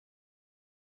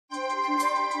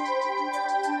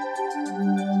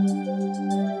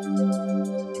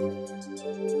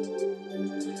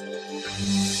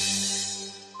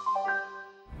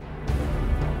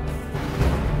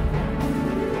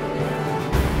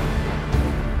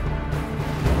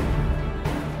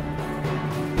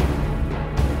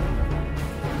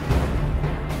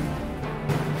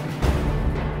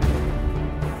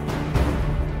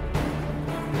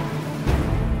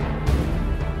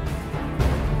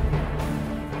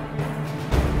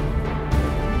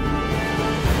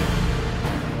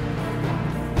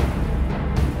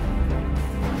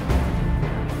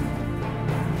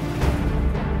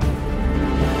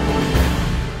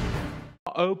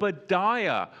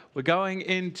Obadiah. We're going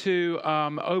into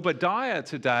Obadiah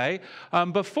today.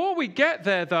 Before we get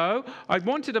there, though, I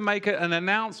wanted to make an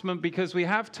announcement because we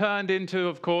have turned into,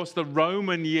 of course, the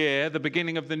Roman year, the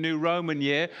beginning of the new Roman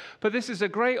year. But this is a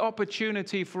great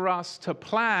opportunity for us to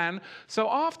plan. So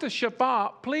after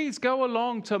Shabbat, please go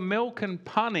along to Milk and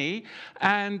Punny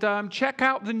and check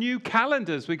out the new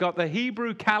calendars. We got the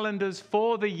Hebrew calendars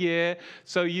for the year,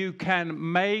 so you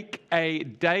can make a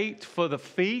date for the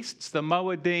feasts, the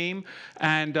Moedim,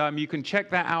 and you can check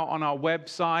that out on our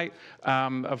website.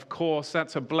 Of course,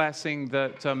 that's a blessing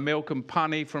that Milk and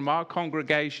Punny from our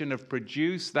congregation have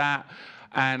produced that.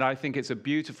 And I think it's a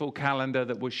beautiful calendar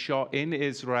that was shot in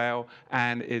Israel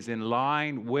and is in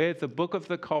line with the Book of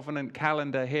the Covenant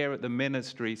calendar here at the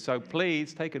ministry. So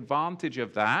please take advantage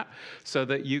of that so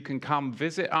that you can come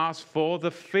visit us for the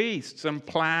feasts and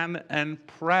plan and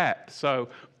prep. So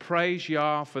praise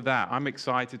Yah for that. I'm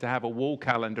excited to have a wall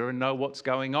calendar and know what's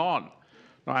going on.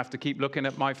 I have to keep looking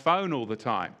at my phone all the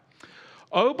time.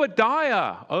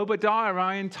 Obadiah,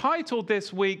 I entitled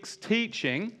this week's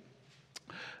teaching,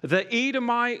 The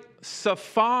Edomite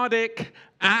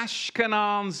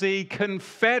Sephardic-Ashkenazi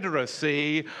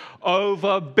Confederacy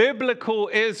over Biblical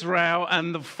Israel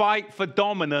and the Fight for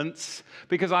Dominance,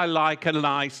 because I like a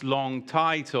nice long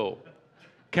title.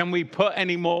 Can we put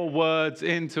any more words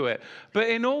into it? But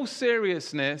in all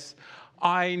seriousness,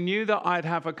 I knew that I'd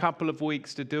have a couple of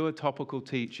weeks to do a topical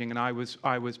teaching, and I was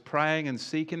praying and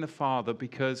seeking the Father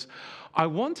because I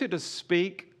wanted to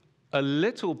speak a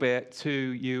little bit to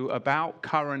you about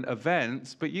current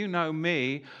events, but you know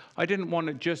me, I didn't want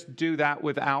to just do that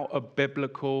without a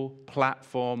biblical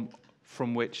platform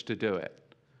from which to do it.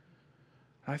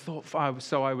 I thought,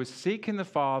 so I was seeking the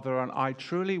Father, and I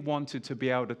truly wanted to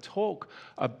be able to talk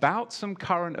about some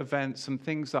current events, some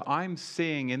things that I'm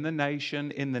seeing in the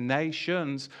nation, in the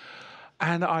nations,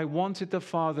 and I wanted the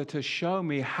Father to show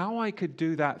me how I could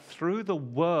do that through the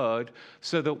Word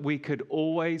so that we could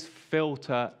always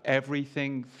filter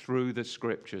everything through the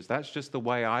Scriptures. That's just the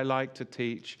way I like to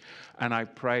teach, and I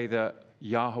pray that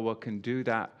Yahweh can do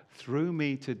that through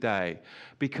me today,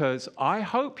 because I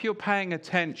hope you're paying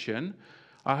attention.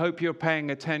 I hope you're paying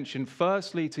attention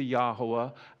firstly to Yahweh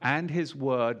and His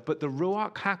Word, but the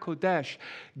Ruach HaKodesh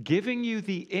giving you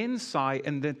the insight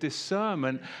and the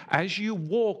discernment as you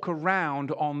walk around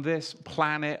on this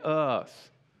planet Earth.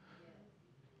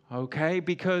 Okay?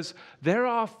 Because there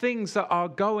are things that are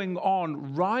going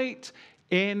on right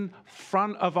in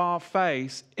front of our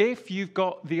face if you've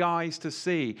got the eyes to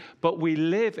see. But we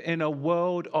live in a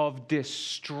world of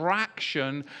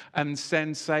distraction and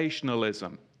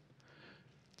sensationalism.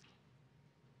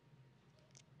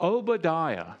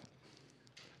 Obadiah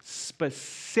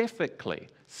specifically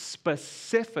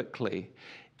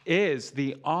is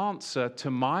the answer to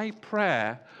my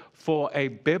prayer for a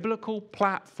biblical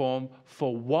platform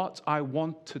for what I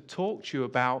want to talk to you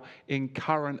about in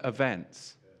current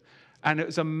events. And it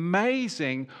was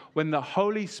amazing when the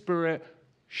Holy Spirit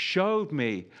showed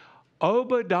me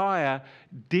Obadiah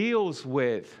deals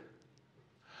with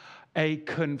a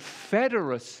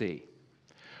confederacy,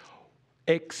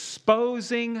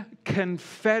 exposing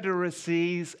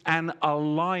confederacies and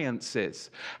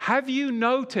alliances. Have you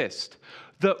noticed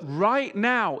that right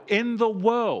now in the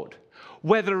world,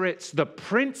 whether it's the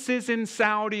princes in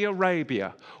Saudi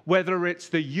Arabia, whether it's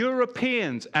the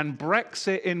Europeans and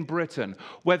Brexit in Britain,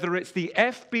 whether it's the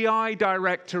FBI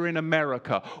director in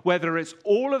America, whether it's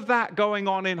all of that going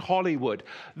on in Hollywood,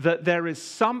 that there is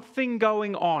something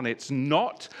going on. It's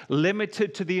not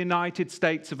limited to the United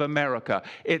States of America.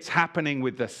 It's happening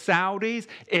with the Saudis.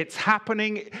 It's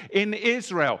happening in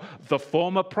Israel. The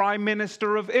former prime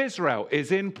minister of Israel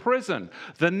is in prison.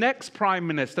 The next prime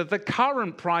minister, the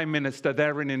current prime minister,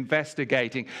 they're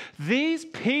investigating. These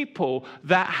people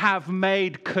that have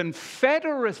made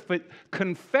confederacies,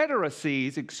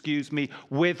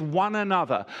 with one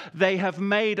another. They have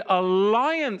made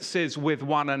alliances with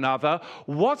one another.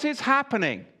 What is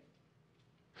happening?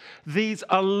 These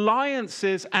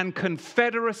alliances and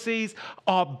confederacies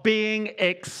are being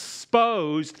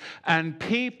exposed, and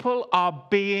people are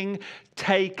being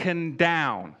taken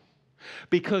down.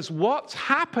 Because what's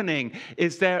happening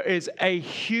is there is a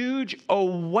huge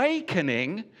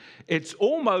awakening. It's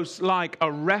almost like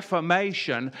a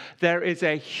reformation. There is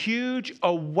a huge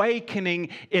awakening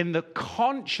in the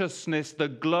consciousness, the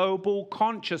global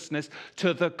consciousness,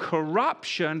 to the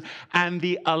corruption and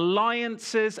the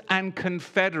alliances and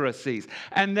confederacies.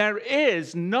 And there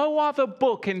is no other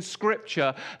book in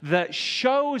Scripture that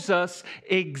shows us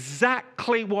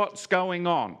exactly what's going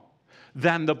on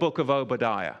than the book of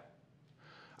Obadiah.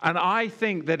 And I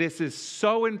think that this is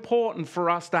so important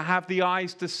for us to have the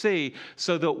eyes to see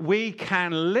so that we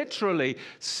can literally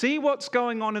see what's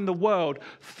going on in the world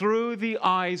through the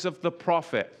eyes of the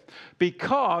prophet.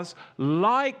 Because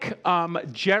like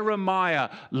Jeremiah,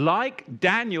 like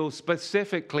Daniel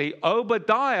specifically,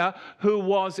 Obadiah, who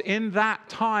was in that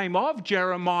time of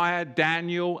Jeremiah,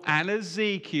 Daniel, and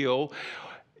Ezekiel,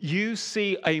 you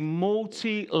see a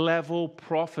multi-level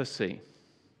prophecy.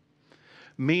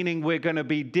 Meaning we're going to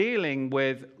be dealing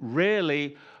with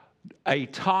really a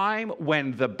time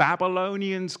when the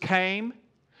Babylonians came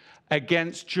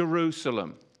against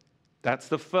Jerusalem. That's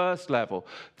the first level.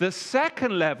 The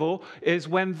second level is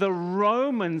when the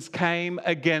Romans came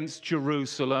against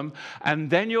Jerusalem. And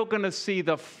then you're going to see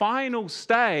the final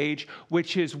stage,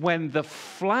 which is when the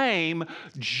flame,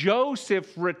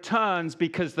 Joseph returns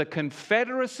because the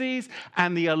confederacies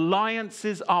and the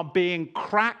alliances are being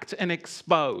cracked and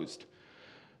exposed.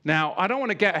 Now, I don't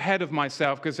want to get ahead of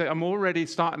myself because I'm already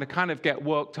starting to kind of get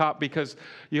worked up, because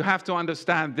you have to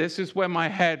understand this is where my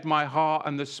head, my heart,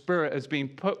 and the spirit has been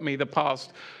put me the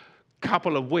past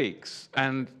couple of weeks.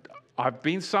 And I've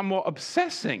been somewhat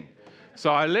obsessing.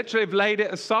 So I literally have laid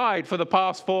it aside for the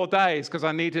past 4 days because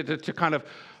I needed to kind of,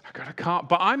 I can't.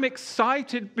 But I'm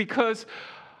excited because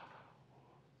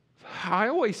I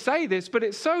always say this, but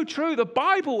it's so true. The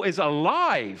Bible is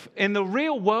alive. In the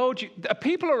real world,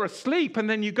 people are asleep, and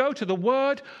then you go to the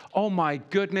Word. Oh my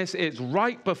goodness, it's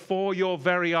right before your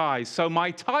very eyes. So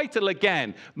my title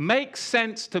again makes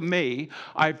sense to me.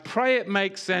 I pray it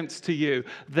makes sense to you.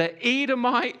 The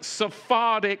Edomite,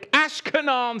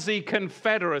 Sephardic-Ashkenazi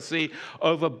Confederacy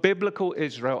over biblical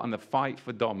Israel and the fight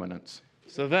for dominance.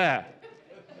 So there.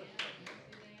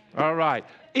 All right.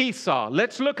 Esau.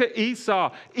 Let's look at Esau.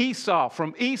 Esau.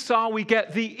 From Esau, we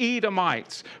get the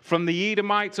Edomites. From the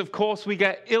Edomites, of course, we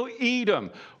get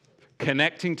Edom,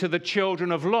 connecting to the children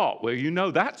of Lot. Well, you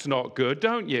know that's not good,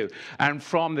 don't you? And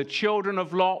from the children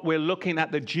of Lot, we're looking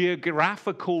at the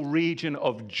geographical region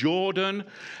of Jordan.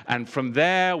 And from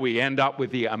there, we end up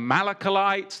with the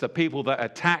Amalekites, the people that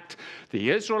attacked the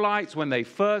Israelites when they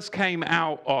first came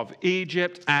out of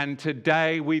Egypt. And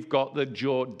today, we've got the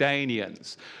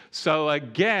Jordanians. So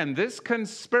again, this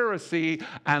conspiracy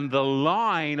and the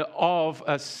line of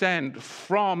ascent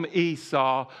from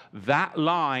Esau, that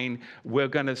line we're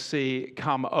going to see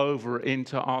come over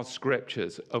into our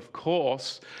scriptures. Of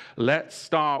course, let's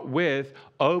start with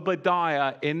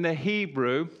Obadiah in the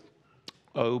Hebrew,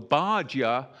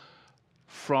 Obadiah,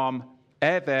 from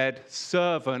Eved,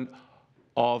 servant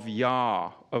of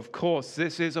Yah. Of course,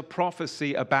 this is a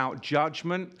prophecy about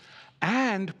judgment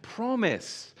and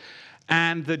promise.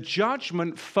 And the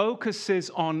judgment focuses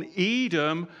on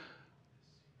Edom.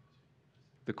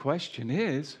 The question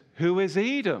is, who is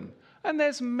Edom? And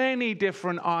there's many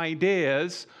different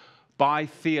ideas by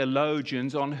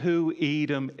theologians on who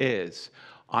Edom is.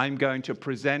 I'm going to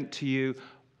present to you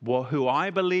who I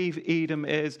believe Edom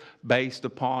is based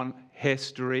upon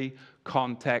history,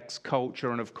 context,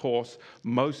 culture, and of course,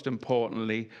 most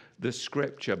importantly, the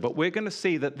scripture. But we're going to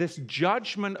see that this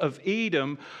judgment of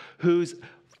Edom, whose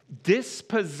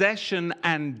dispossession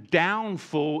and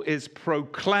downfall is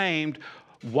proclaimed.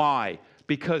 Why?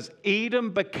 Because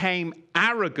Edom became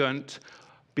arrogant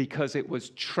because it was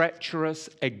treacherous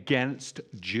against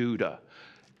Judah.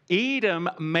 Edom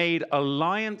made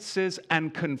alliances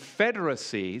and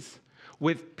confederacies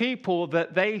with people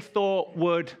that they thought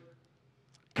would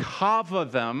cover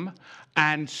them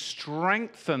and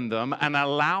strengthen them and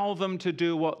allow them to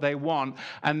do what they want.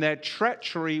 And their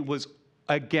treachery was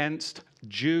against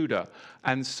Judah.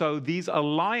 And so these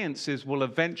alliances will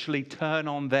eventually turn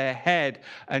on their head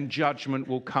and judgment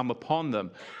will come upon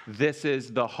them. This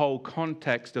is the whole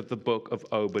context of the book of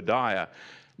Obadiah.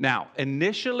 Now,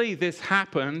 initially this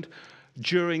happened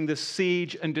during the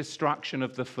siege and destruction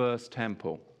of the first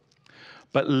temple.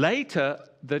 But later,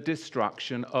 the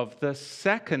destruction of the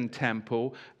second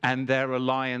temple and their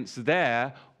alliance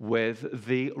there with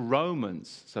the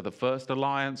Romans. So the first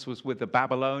alliance was with the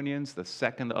Babylonians. The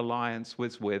second alliance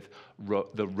was with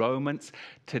the Romans.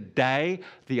 Today,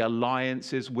 the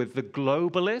alliance is with the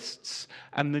globalists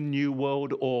and the New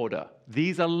World Order.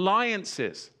 These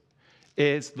alliances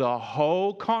is the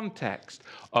whole context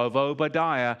of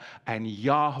Obadiah, and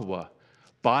Yahweh,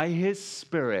 by his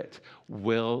Spirit,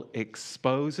 will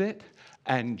expose it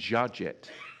and judge it.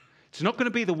 It's not going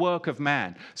to be the work of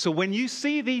man. So when you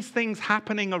see these things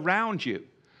happening around you,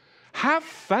 have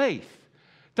faith.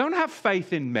 Don't have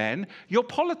faith in men. Your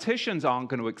politicians aren't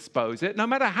going to expose it, no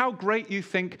matter how great you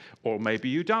think, or maybe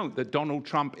you don't, that Donald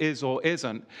Trump is or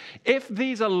isn't. If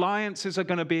these alliances are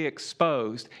going to be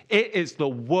exposed, it is the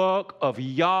work of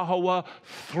Yahweh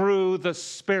through the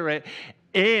Spirit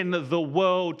in the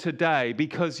world today,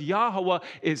 because Yahweh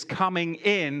is coming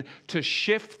in to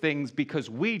shift things, because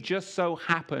we just so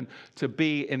happen to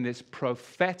be in this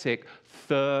prophetic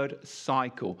third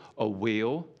cycle, a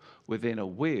wheel within a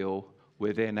wheel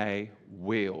within a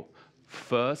wheel.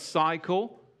 First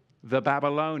cycle, the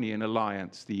Babylonian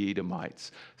alliance, the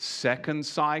Edomites. Second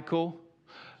cycle,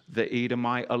 the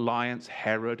Edomite alliance,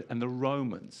 Herod and the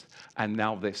Romans. And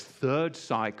now this third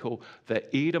cycle, the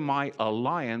Edomite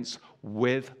alliance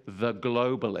with the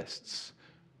globalists.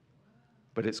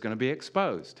 But it's going to be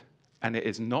exposed. And it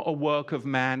is not a work of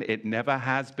man. It never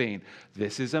has been.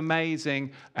 This is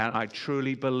amazing. And I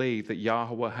truly believe that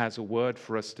Yahweh has a word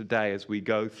for us today as we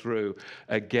go through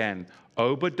again.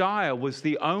 Obadiah was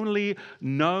the only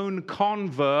known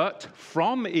convert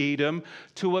from Edom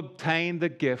to obtain the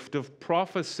gift of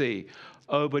prophecy.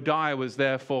 Obadiah was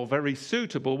therefore very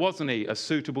suitable, wasn't he? A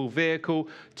suitable vehicle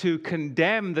to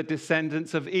condemn the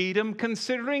descendants of Edom,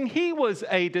 considering he was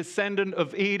a descendant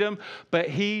of Edom, but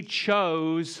he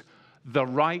chose the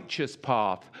righteous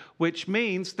path, which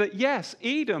means that, yes,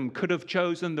 Edom could have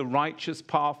chosen the righteous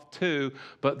path too,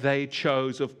 but they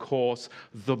chose, of course,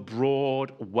 the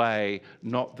broad way,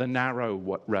 not the narrow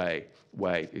way.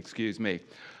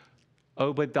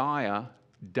 Obadiah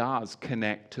does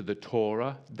connect to the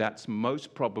Torah. That's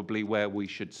most probably where we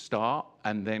should start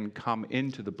and then come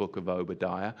into the book of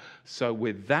Obadiah. So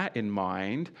with that in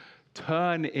mind,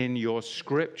 turn in your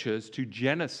scriptures to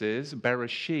Genesis,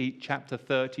 Bereshit, chapter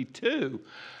 32,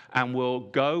 and we'll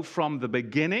go from the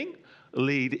beginning,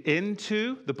 lead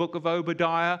into the book of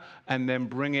Obadiah, and then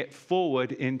bring it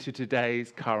forward into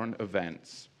today's current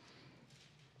events.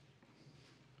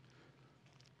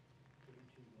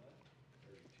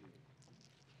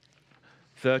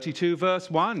 32 verse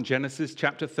 1, Genesis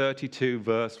chapter 32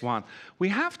 verse 1. We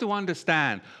have to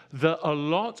understand that a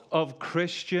lot of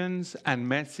Christians and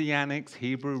Messianics,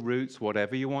 Hebrew roots,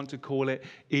 whatever you want to call it,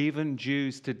 even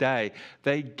Jews today,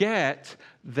 they get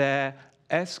their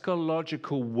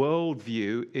eschatological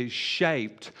worldview is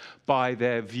shaped by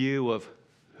their view of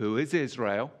who is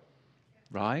Israel,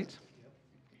 right?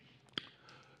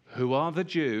 Who are the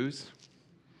Jews?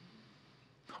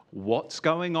 What's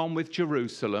going on with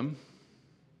Jerusalem?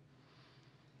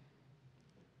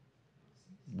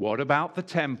 What about the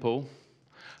temple?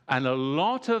 And a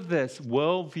lot of this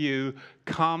worldview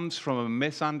comes from a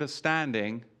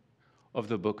misunderstanding of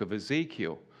the book of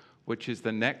Ezekiel, which is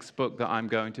the next book that I'm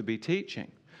going to be teaching.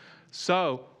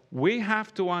 So we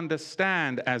have to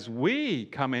understand as we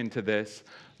come into this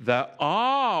that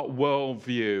our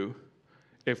worldview,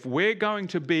 if we're going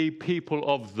to be people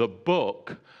of the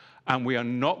book, and we are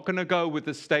not going to go with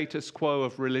the status quo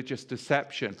of religious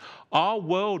deception, our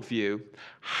worldview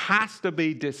has to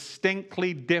be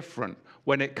distinctly different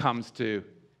when it comes to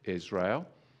Israel,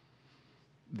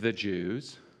 the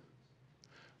Jews,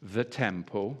 the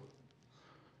temple,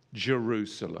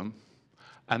 Jerusalem,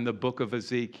 and the book of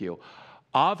Ezekiel.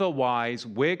 Otherwise,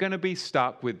 we're going to be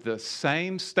stuck with the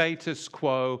same status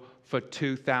quo for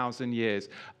 2,000 years.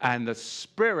 And the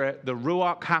Spirit, the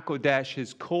Ruach HaKodesh,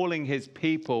 is calling his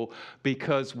people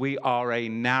because we are a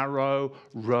narrow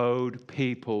road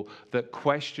people that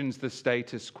questions the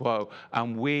status quo.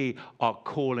 And we are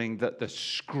calling that the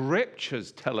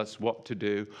Scriptures tell us what to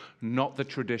do, not the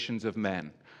traditions of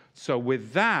men. So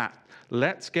with that,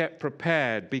 let's get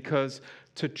prepared, because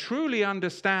to truly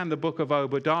understand the book of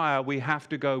Obadiah, we have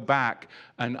to go back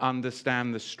and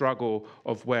understand the struggle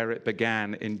of where it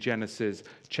began in Genesis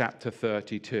chapter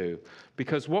 32.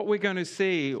 Because what we're going to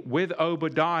see with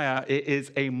Obadiah, it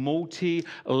is a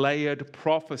multi-layered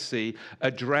prophecy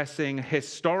addressing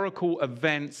historical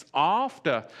events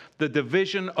after the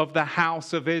division of the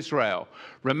house of Israel.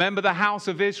 Remember, the house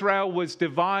of Israel was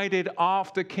divided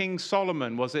after King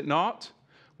Solomon, was it not?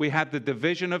 We had the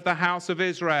division of the house of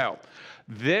Israel.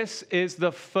 This is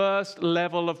the first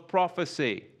level of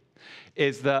prophecy,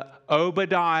 is that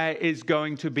Obadiah is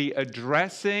going to be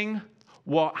addressing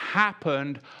what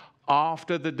happened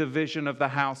after the division of the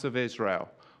house of Israel,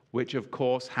 which of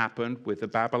course happened with the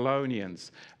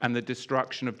Babylonians and the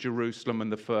destruction of Jerusalem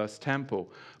and the first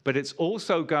temple. But it's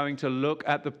also going to look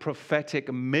at the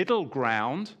prophetic middle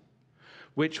ground,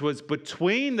 which was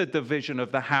between the division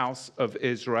of the house of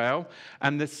Israel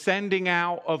and the sending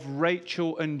out of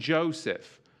Rachel and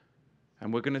Joseph.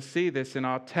 And we're going to see this in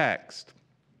our text.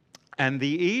 And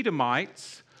the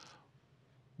Edomites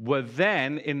were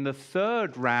then, in the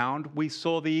third round, we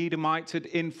saw the Edomites had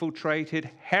infiltrated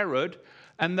Herod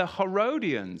and the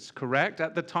Herodians, correct,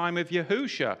 at the time of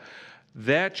Yahusha.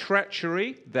 Their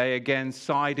treachery, they again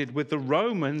sided with the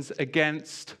Romans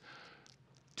against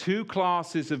two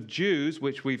classes of Jews,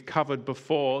 which we've covered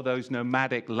before, those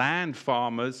nomadic land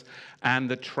farmers and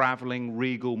the traveling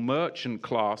regal merchant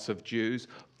class of Jews.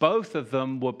 Both of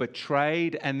them were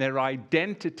betrayed and their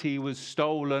identity was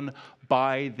stolen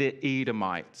by the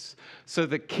Edomites. So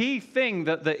the key thing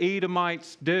that the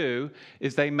Edomites do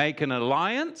is they make an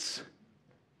alliance,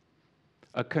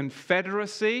 a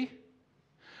confederacy,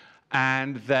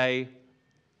 and they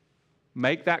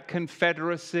make that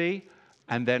confederacy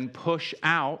and then push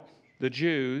out the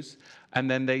Jews, and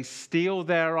then they steal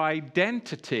their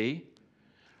identity,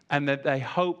 and that they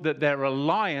hope that their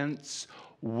alliance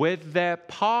with their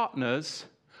partners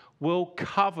will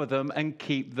cover them and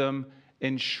keep them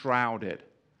enshrouded.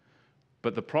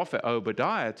 But the prophet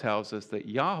Obadiah tells us that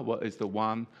Yahweh is the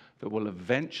one that will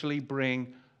eventually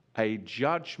bring a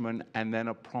judgment and then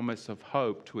a promise of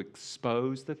hope to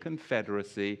expose the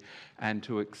confederacy and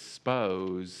to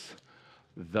expose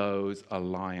those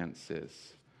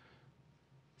alliances.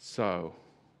 So,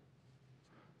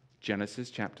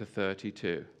 Genesis chapter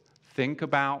 32. Think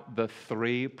about the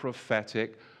three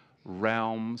prophetic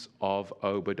realms of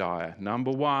Obadiah.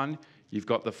 Number one, you've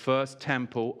got the first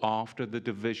temple after the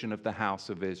division of the house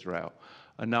of Israel.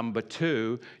 And number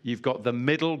two, you've got the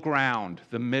middle ground,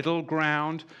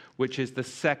 which is the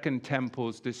second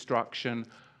temple's destruction.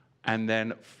 And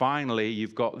then finally,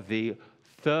 you've got the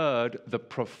third, the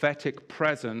prophetic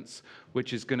presence,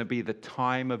 which is going to be the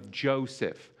time of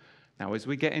Joseph. Now, as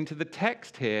we get into the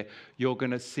text here, you're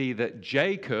going to see that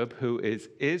Jacob, who is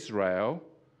Israel,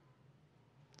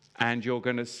 and you're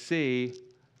going to see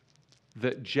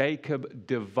that Jacob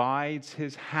divides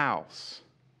his house.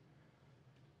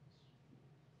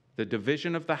 The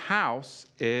division of the house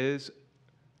is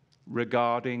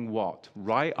regarding what?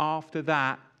 Right after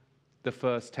that, the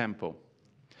first temple.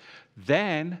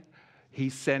 Then he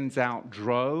sends out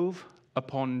drove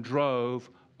upon drove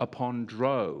upon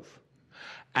drove.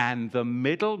 And the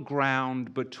middle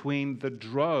ground between the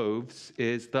droves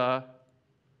is the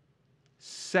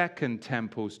second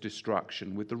temple's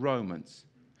destruction with the Romans.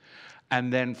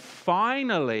 And then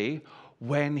finally,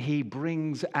 when he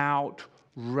brings out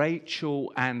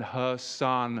Rachel and her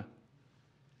son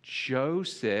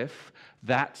Joseph,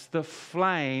 that's the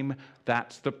flame,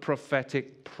 that's the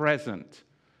prophetic present.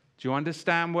 Do you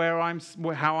understand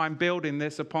how I'm building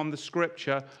this upon the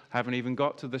scripture? I haven't even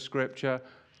got to the scripture.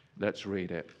 Let's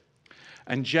read it.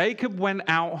 And Jacob went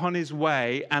out on his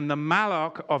way, and the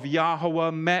Malach of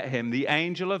Yahweh met him. The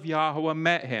angel of Yahweh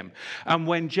met him. And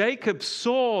when Jacob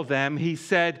saw them, he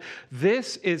said,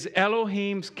 "This is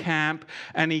Elohim's camp."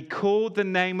 And he called the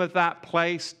name of that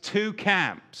place Two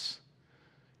Camps.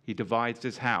 He divides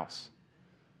his house.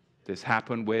 This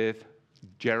happened with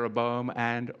Jeroboam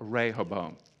and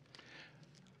Rehoboam.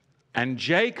 And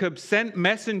Jacob sent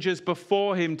messengers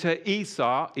before him to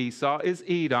Esau is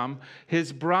Edom,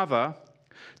 his brother,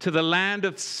 to the land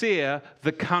of Seir,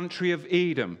 the country of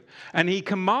Edom. And he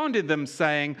commanded them,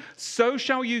 saying, "So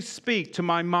shall you speak to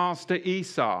my master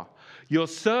Esau. Your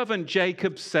servant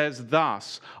Jacob says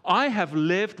thus, I have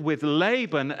lived with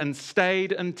Laban and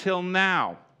stayed until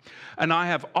now. And I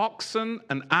have oxen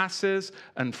and asses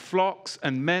and flocks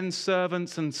and men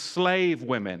servants and slave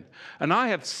women. And I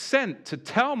have sent to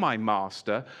tell my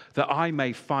master that I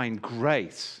may find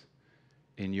grace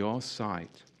in your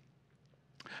sight."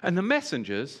 And the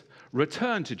messengers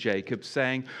returned to Jacob,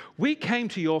 saying, "We came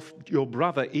to your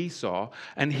brother Esau,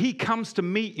 and he comes to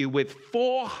meet you with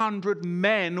 400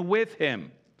 men with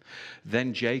him."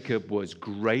 Then Jacob was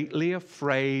greatly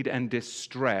afraid and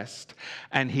distressed,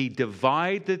 and he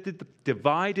divided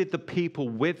the people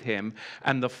with him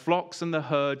and the flocks and the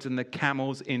herds and the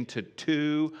camels into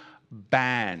two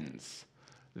bands.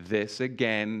 This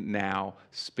again now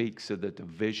speaks of the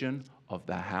division of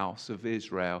the house of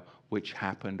Israel, which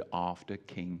happened after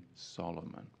King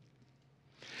Solomon.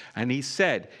 And he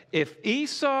said, "If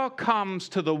Esau comes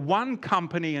to the one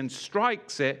company and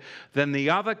strikes it, then the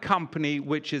other company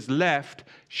which is left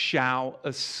shall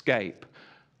escape."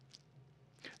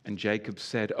 And Jacob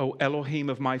said, "O Elohim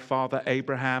of my father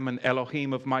Abraham and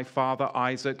Elohim of my father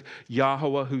Isaac,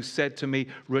 Yahweh, who said to me,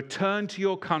 'Return to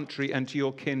your country and to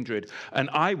your kindred, and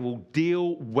I will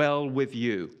deal well with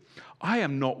you.' I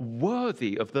am not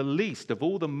worthy of the least of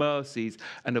all the mercies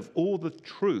and of all the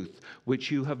truth which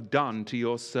you have done to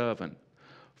your servant.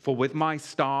 For with my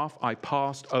staff I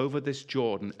passed over this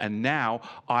Jordan, and now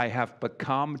I have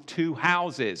become two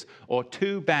houses, or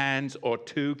two bands, or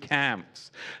two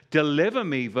camps. Deliver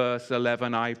me, verse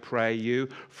 11, I pray you,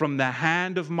 from the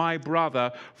hand of my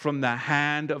brother, from the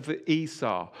hand of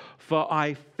Esau. For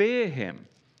I fear him,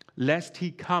 lest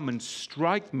he come and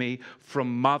strike me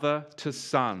from mother to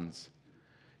sons.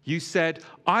 You said,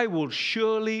 I will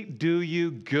surely do you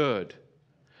good,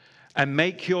 and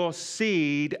make your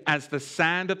seed as the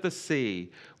sand of the sea,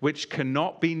 which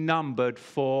cannot be numbered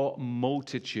for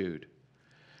multitude.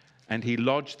 And he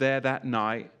lodged there that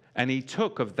night, and he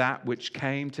took of that which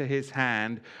came to his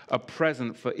hand a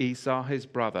present for Esau his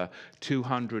brother,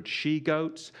 200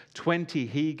 she-goats, 20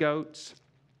 he-goats,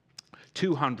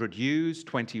 200 ewes,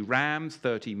 20 rams,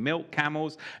 30 milk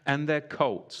camels and their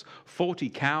colts, 40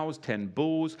 cows, 10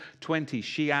 bulls, 20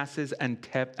 she-asses, and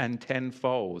 10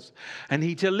 foals. And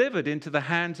he delivered into the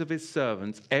hands of his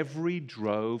servants every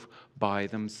drove by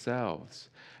themselves.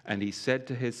 And he said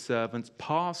to his servants,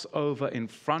 pass over in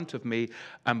front of me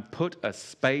and put a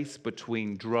space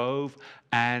between drove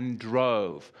and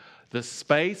drove. The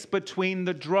space between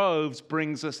the droves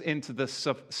brings us into the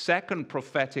second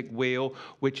prophetic wheel,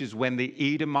 which is when the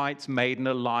Edomites made an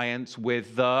alliance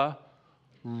with the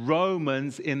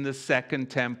Romans in the Second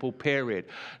Temple period.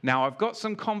 Now, I've got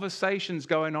some conversations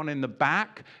going on in the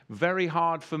back. Very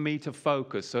hard for me to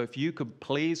focus. So if you could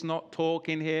please not talk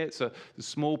in here. It's a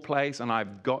small place and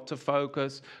I've got to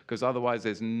focus, because otherwise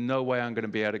there's no way I'm going to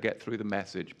be able to get through the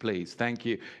message. Please, thank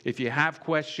you. If you have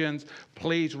questions,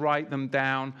 please write them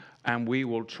down and we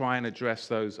will try and address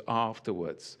those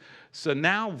afterwards. So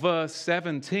now verse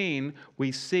 17,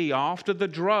 we see after the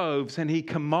droves, and he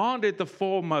commanded the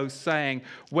foremost, saying,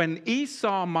 when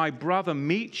Esau my brother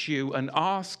meets you and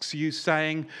asks you,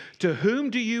 saying, to whom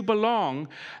do you belong,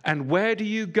 and where do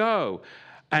you go,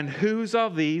 and whose are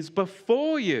these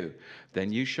before you?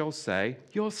 Then you shall say,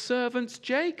 your servant's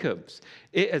Jacob's.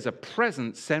 It is a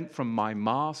present sent from my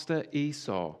master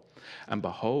Esau. And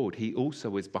behold, he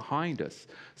also is behind us.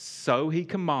 So he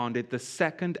commanded the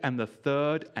second and the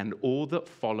third and all that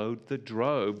followed the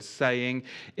droves, saying,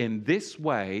 in this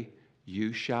way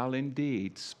you shall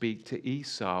indeed speak to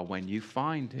Esau when you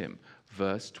find him.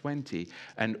 Verse 20,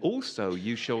 and also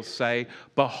you shall say,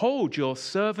 behold, your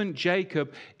servant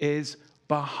Jacob is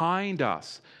behind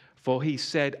us. For he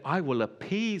said, I will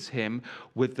appease him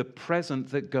with the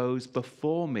present that goes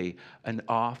before me, and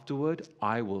afterward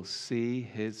I will see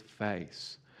his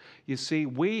face. You see,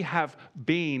 we have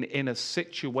been in a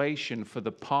situation for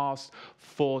the past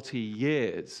 40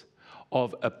 years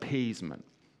of appeasement.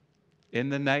 In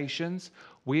the nations,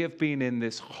 we have been in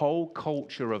this whole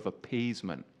culture of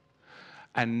appeasement.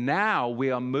 And now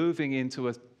we are moving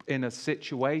into in a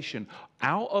situation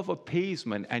out of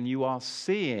appeasement, and you are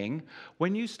seeing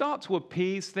when you start to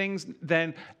appease things,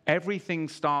 then everything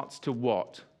starts to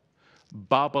what?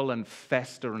 Bubble and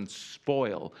fester and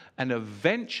spoil. And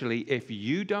eventually, if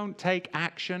you don't take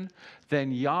action,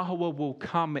 then Yahweh will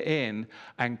come in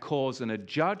and cause a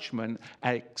judgment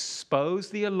and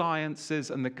expose the alliances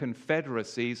and the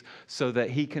confederacies so that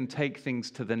he can take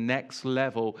things to the next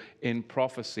level in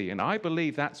prophecy. And I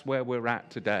believe that's where we're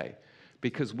at today,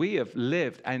 because we have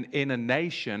lived in a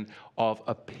nation of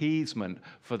appeasement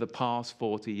for the past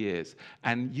 40 years.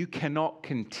 And you cannot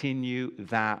continue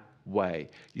that way.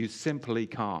 You simply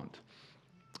can't.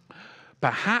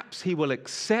 Perhaps he will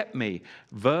accept me.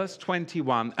 Verse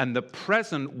 21, and the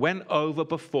present went over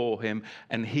before him,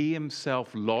 and he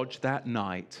himself lodged that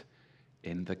night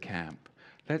in the camp.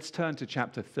 Let's turn to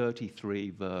chapter 33,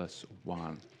 verse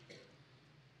 1.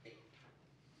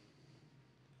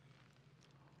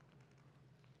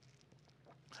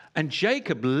 And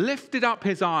Jacob lifted up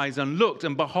his eyes and looked,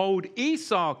 and behold,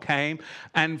 Esau came,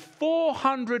 and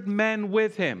 400 men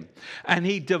with him. And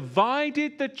he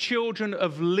divided the children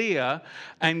of Leah,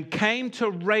 and came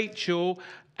to Rachel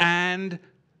and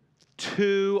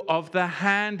 2 of the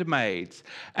handmaids.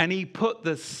 And he put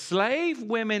the slave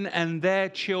women and their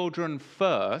children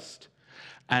first,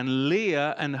 and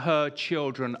Leah and her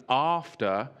children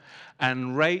after,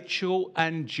 and Rachel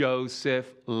and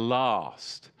Joseph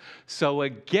last. So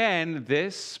again,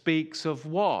 this speaks of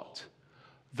what?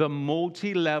 The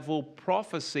multi-level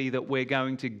prophecy that we're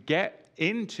going to get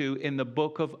into in the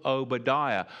book of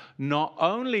Obadiah. Not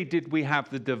only did we have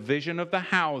the division of the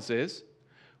houses,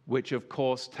 which of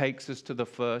course takes us to the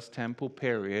first temple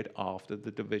period after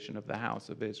the division of the house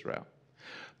of Israel,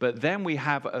 but then we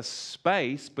have a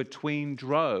space between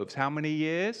droves. How many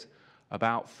years?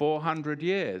 About 400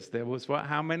 years. There was what?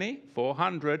 How many?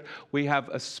 400. We have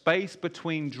a space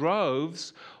between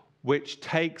droves which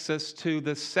takes us to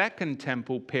the Second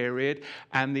Temple period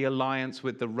and the alliance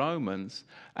with the Romans.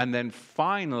 And then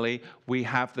finally, we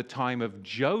have the time of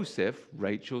Joseph,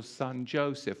 Rachel's son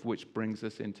Joseph, which brings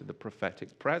us into the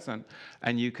prophetic present.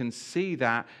 And you can see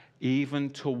that even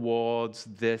towards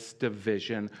this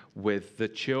division with the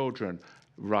children,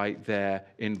 right there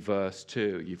in verse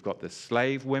 2. You've got the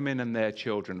slave women and their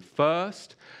children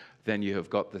first, then you have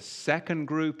got the second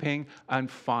grouping, and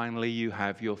finally you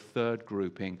have your third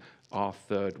grouping, our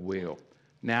third wheel.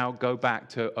 Now go back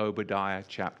to Obadiah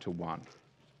chapter 1.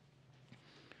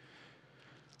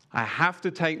 I have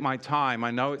to take my time.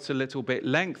 I know it's a little bit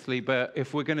lengthy, but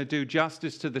if we're going to do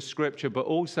justice to the scripture, but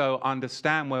also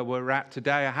understand where we're at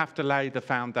today, I have to lay the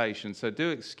foundation. So do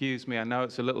excuse me. I know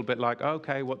it's a little bit like,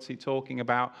 okay, what's he talking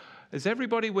about? Is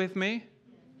everybody with me?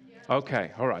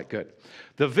 Okay, all right, good.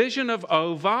 The vision of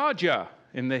Obadiah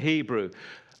in the Hebrew,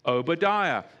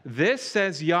 Obadiah. This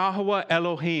says Yahweh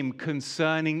Elohim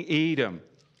concerning Edom.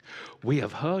 We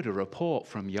have heard a report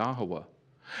from Yahweh,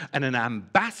 and an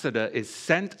ambassador is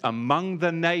sent among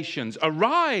the nations.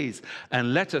 Arise,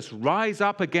 and let us rise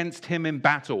up against him in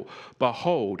battle.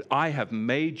 Behold, I have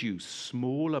made you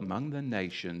small among the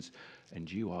nations,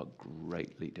 and you are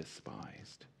greatly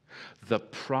despised. The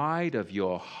pride of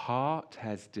your heart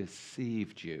has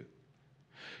deceived you.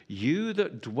 You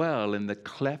that dwell in the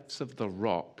clefts of the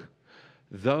rock,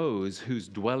 those whose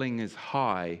dwelling is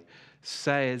high,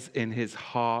 says in his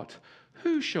heart,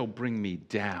 who shall bring me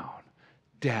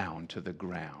down to the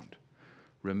ground?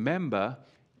 Remember,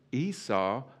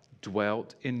 Esau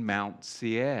dwelt in Mount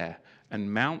Seir.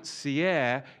 And Mount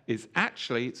Seir is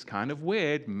actually, it's kind of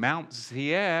weird, Mount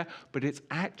Seir, but it's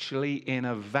actually in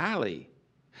a valley.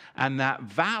 And that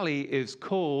valley is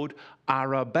called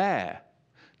Arabah.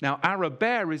 Now,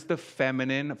 Arabah is the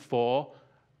feminine for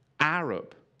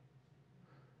Arab.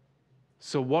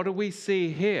 So what do we see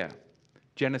here?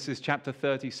 Genesis chapter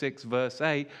 36, verse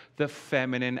 8, the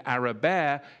feminine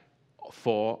Arabah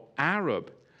for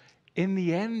Arab. In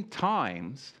the end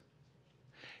times,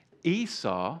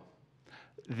 Esau,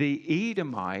 the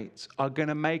Edomites, are going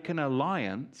to make an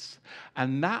alliance,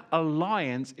 and that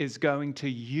alliance is going to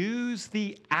use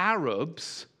the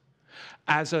Arabs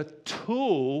as a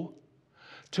tool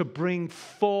to bring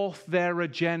forth their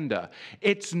agenda.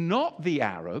 It's not the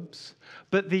Arabs,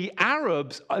 but the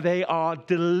Arabs, they are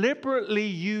deliberately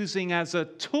using as a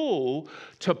tool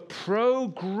to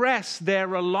progress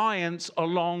their alliance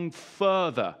along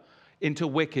further into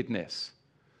wickedness.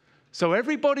 So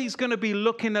everybody's going to be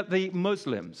looking at the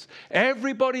Muslims.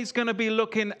 Everybody's going to be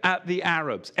looking at the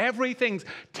Arabs. Everything's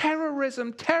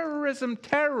terrorism, terrorism,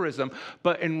 terrorism.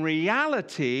 But in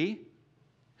reality,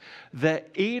 the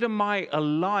Edomite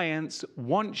alliance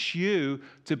wants you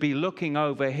to be looking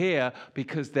over here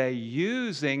because they're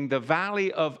using the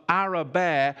valley of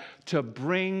Arabah to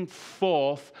bring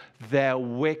forth their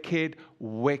wicked,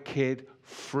 wicked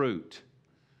fruit.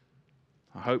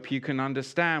 I hope you can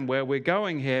understand where we're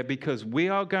going here, because we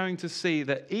are going to see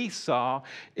that Esau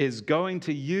is going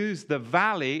to use the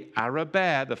valley,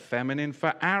 Arabah, the feminine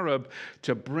for Arab,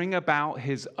 to bring about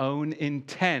his own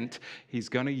intent. He's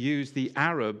going to use the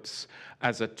Arabs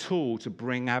as a tool to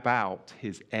bring about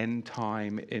his end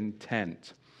time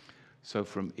intent. So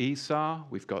from Esau,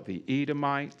 we've got the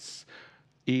Edomites,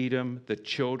 Edom, the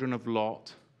children of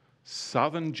Lot,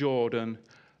 southern Jordan,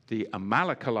 the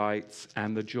Amalekites,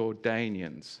 and the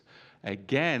Jordanians.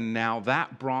 Again, now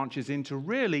that branches into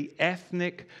really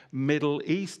ethnic Middle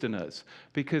Easterners,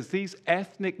 because these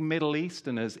ethnic Middle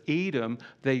Easterners, Edom,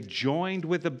 they joined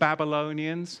with the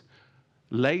Babylonians.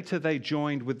 Later, they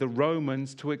joined with the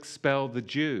Romans to expel the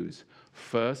Jews.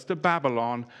 First to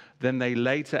Babylon, then they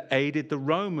later aided the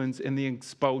Romans in the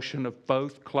expulsion of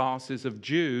both classes of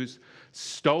Jews,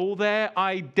 stole their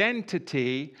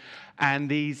identity, and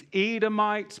these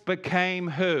Edomites became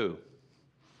who?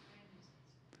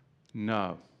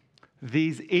 No.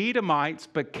 These Edomites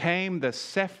became the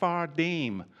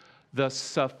Sephardim, the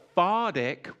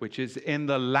Sephardic, which is in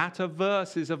the latter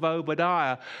verses of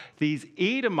Obadiah. These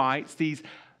Edomites, these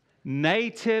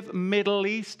native Middle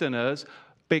Easterners,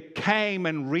 became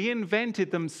and reinvented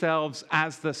themselves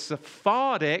as the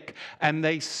Sephardic, and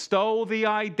they stole the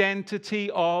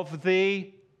identity of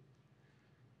the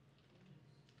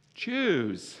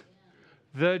Jews.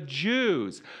 The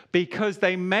Jews, because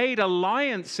they made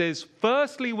alliances,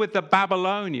 firstly with the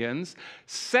Babylonians,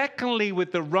 secondly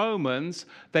with the Romans.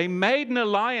 They made an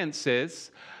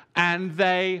alliances, and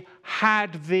they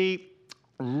had the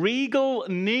regal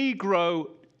Negro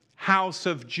house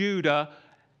of Judah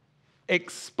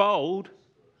expelled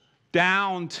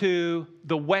down to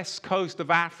the west coast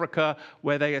of Africa,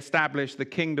 where they established the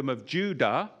kingdom of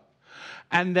Judah.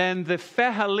 And then the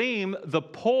Fehalim, the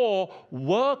poor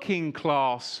working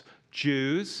class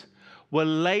Jews, were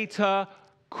later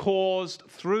caused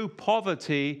through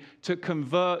poverty to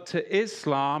convert to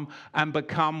Islam and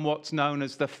become what's known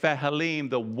as the Fehalim,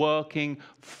 the working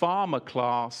farmer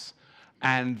class.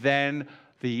 And then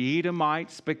the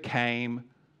Edomites became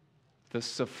the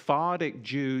Sephardic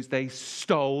Jews. They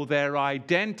stole their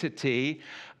identity,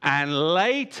 and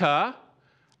later,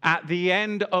 at the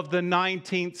end of the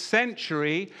 19th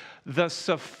century, the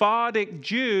Sephardic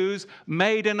Jews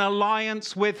made an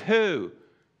alliance with who?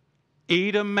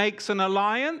 Edom makes an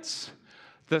alliance.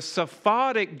 The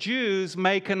Sephardic Jews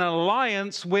make an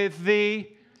alliance with the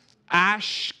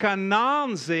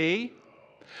Ashkenazi.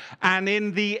 And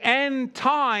in the end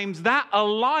times, that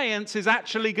alliance is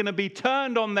actually going to be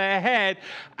turned on their head,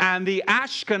 and the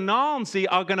Ashkenazi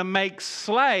are going to make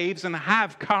slaves, and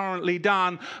have currently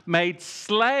done, made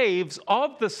slaves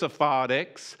of the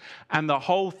Sephardics, and the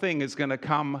whole thing is going to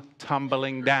come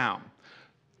tumbling down.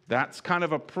 That's kind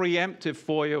of a preemptive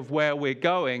for you of where we're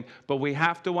going, but we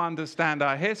have to understand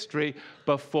our history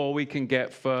before we can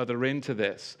get further into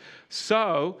this.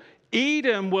 So,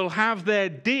 Edom will have their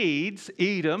deeds,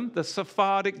 Edom, the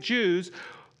Sephardic Jews,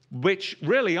 which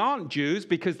really aren't Jews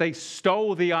because they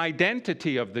stole the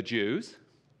identity of the Jews,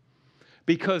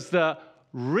 because the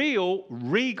real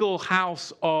regal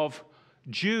house of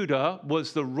Judah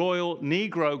was the royal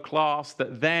Negro class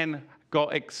that then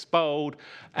got expelled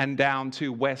and down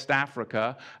to West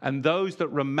Africa. And those that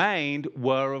remained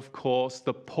were, of course,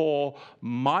 the poor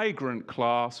migrant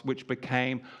class, which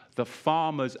became the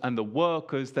farmers and the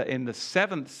workers that in the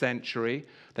 7th century,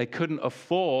 they couldn't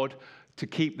afford to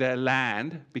keep their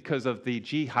land because of the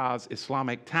jihad's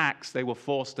Islamic tax. They were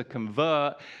forced to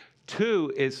convert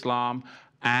to Islam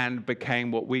and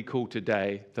became what we call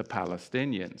today the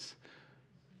Palestinians.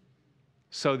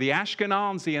 So the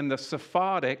Ashkenazi and the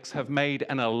Sephardics have made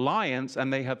an alliance,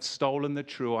 and they have stolen the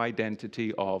true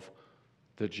identity of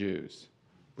the Jews,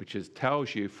 which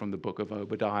tells you from the book of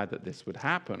Obadiah that this would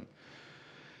happen.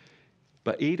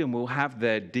 But Edom will have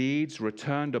their deeds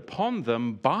returned upon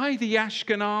them by the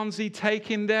Ashkenazi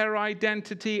taking their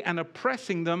identity and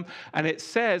oppressing them, and it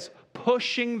says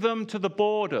pushing them to the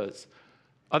borders.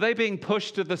 Are they being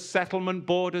pushed to the settlement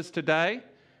borders today?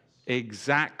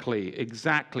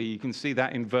 Exactly. You can see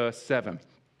that in verse 7.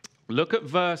 Look at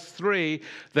verse 3.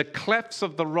 The clefts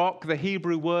of the rock, the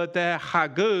Hebrew word there,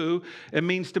 hagu, it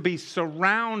means to be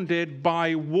surrounded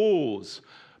by walls.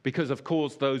 Because, of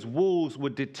course, those walls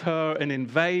would deter an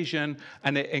invasion,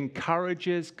 and it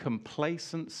encourages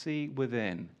complacency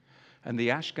within. And the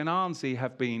Ashkenazi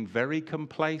have been very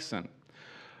complacent.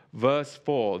 Verse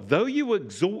 4, though you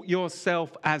exalt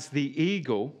yourself as the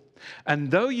eagle, and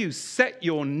though you set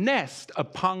your nest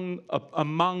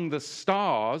among the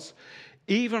stars,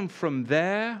 even from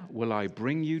there will I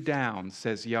bring you down,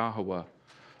 says Yahweh.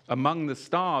 Among the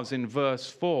stars in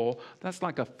verse 4, that's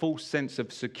like a false sense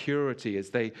of security as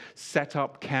they set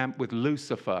up camp with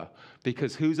Lucifer.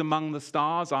 Because who's among the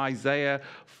stars? Isaiah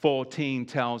 14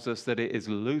 tells us that it is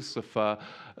Lucifer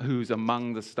who's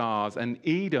among the stars. And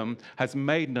Edom has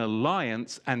made an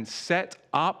alliance and set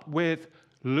up with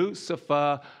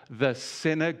Lucifer, the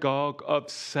synagogue of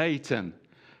Satan,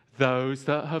 those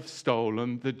that have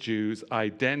stolen the Jews'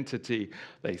 identity.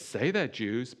 They say they're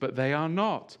Jews, but they are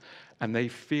not. And they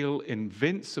feel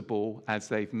invincible as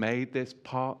they've made this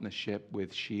partnership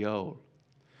with Sheol.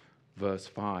 Verse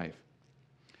 5.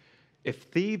 If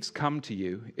thieves come to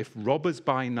you, if robbers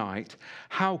by night,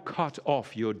 how cut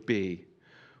off you'd be.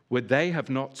 Would they have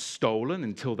not stolen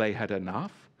until they had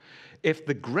enough? If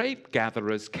the grape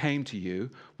gatherers came to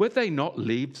you, would they not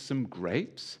leave some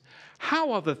grapes?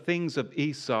 How are the things of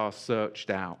Esau searched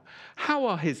out? How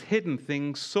are his hidden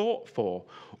things sought for?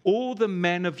 All the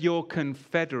men of your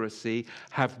confederacy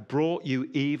have brought you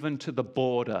even to the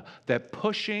border. They're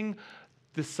pushing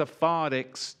the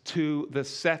Sephardics to the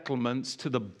settlements, to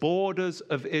the borders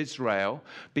of Israel,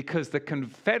 because the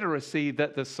confederacy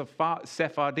that the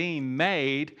Sephardim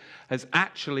made has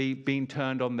actually been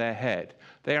turned on their head.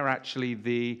 They are actually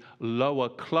the lower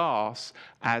class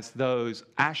as those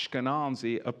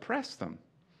Ashkenazi oppress them.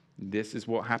 This is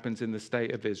what happens in the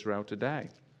state of Israel today.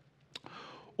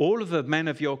 All of the men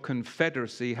of your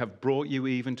confederacy have brought you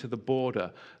even to the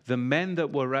border. The men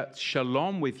that were at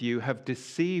Shalom with you have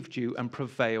deceived you and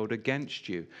prevailed against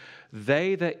you.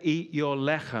 They that eat your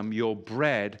lechem, your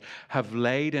bread, have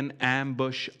laid an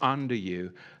ambush under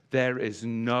you. There is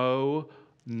no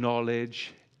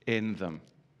knowledge in them.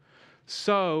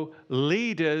 So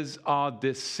leaders are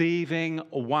deceiving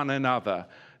one another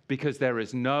because there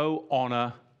is no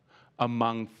honor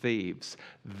among thieves.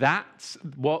 That's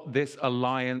what this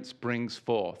alliance brings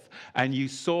forth. And you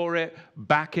saw it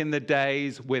back in the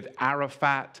days with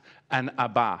Arafat and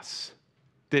Abbas,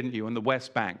 didn't you, in the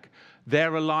West Bank?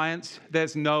 Their alliance,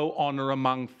 there's no honor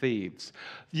among thieves.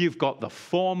 You've got the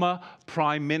former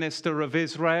prime minister of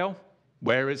Israel.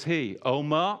 Where is he?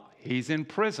 Omar, he's in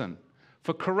prison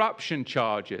for corruption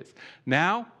charges.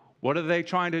 Now, what are they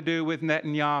trying to do with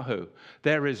Netanyahu?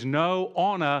 There is no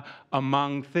honor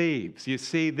among thieves. You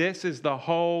see, this is the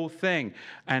whole thing.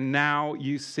 And now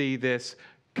you see this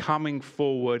coming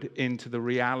forward into the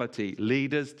reality.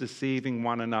 Leaders deceiving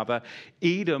one another.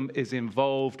 Edom is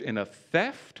involved in a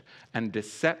theft and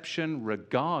deception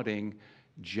regarding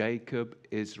Jacob,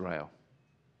 Israel.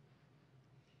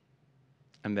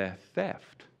 And their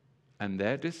theft and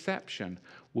their deception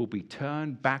will be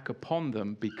turned back upon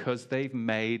them because they've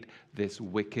made this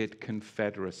wicked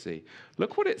confederacy.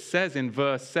 Look what it says in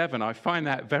verse 7. I find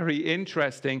that very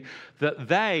interesting that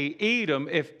they, Edom,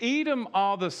 if Edom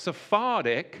are the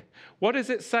Sephardic, what does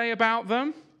it say about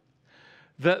them?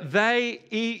 That they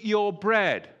eat your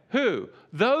bread. Who?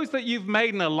 Those that you've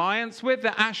made an alliance with, the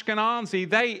Ashkenazi,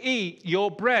 they eat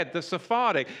your bread, the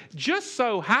Sephardic. Just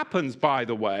so happens, by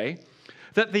the way,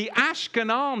 that the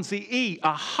Ashkenazi eat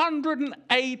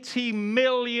 $180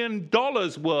 million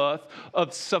worth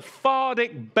of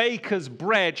Sephardic baker's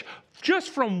bread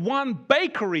just from one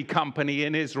bakery company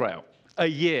in Israel a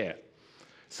year.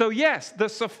 So yes, the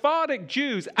Sephardic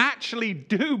Jews actually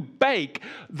do bake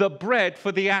the bread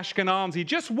for the Ashkenazi.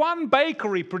 Just one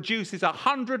bakery produces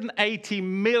 $180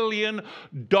 million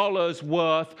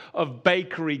worth of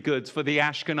bakery goods for the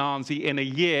Ashkenazi in a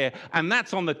year, and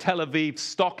that's on the Tel Aviv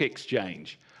Stock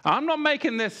Exchange. I'm not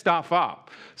making this stuff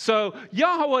up. So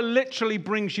Yahweh literally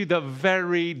brings you the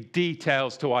very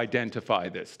details to identify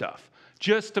this stuff,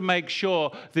 just to make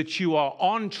sure that you are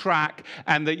on track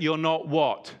and that you're not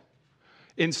what?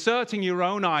 Inserting your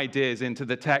own ideas into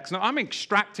the text. Now, I'm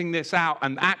extracting this out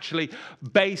and actually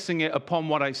basing it upon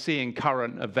what I see in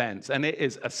current events, and it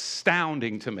is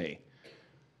astounding to me.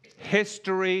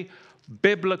 History,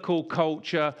 biblical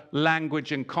culture,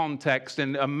 language, and context,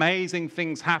 and amazing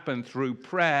things happen through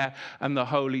prayer and the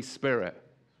Holy Spirit.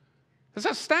 It's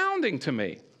astounding to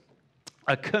me.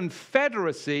 A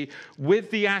confederacy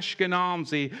with the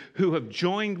Ashkenazi who have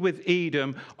joined with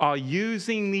Edom are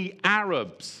using the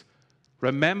Arabs.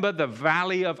 Remember the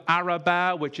valley of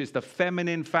Arabah, which is the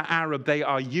feminine for Arab. They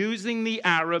are using the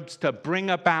Arabs to bring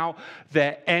about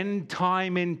their end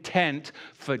time intent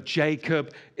for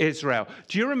Jacob, Israel.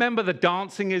 Do you remember the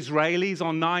dancing Israelis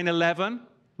on 9/11?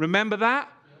 Remember that?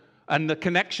 And the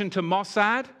connection to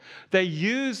Mossad? They're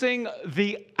using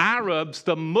the Arabs,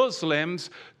 the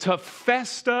Muslims, to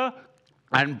fester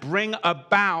and bring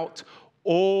about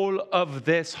all of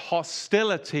this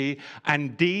hostility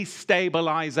and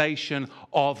destabilization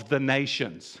of the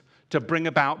nations to bring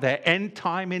about their end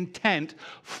time intent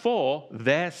for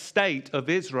their state of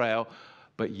Israel.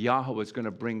 But Yahweh is going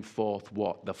to bring forth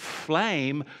what? The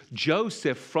flame,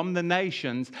 Joseph, from the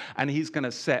nations, and he's going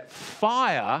to set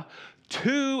fire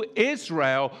to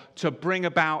Israel to bring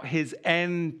about his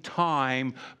end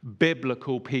time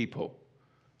biblical people.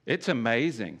 It's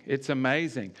amazing. It's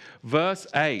amazing. Verse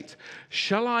 8,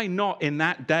 shall I not in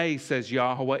that day, says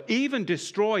Yahweh, even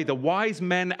destroy the wise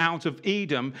men out of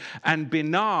Edom and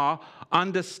Binar,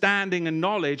 understanding and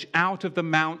knowledge, out of the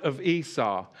mount of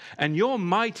Esau? And your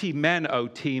mighty men, O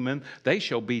Teman, they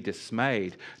shall be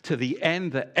dismayed, to the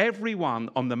end that everyone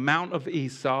on the mount of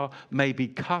Esau may be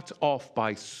cut off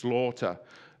by slaughter.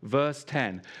 Verse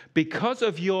 10, because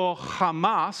of your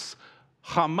Hamas,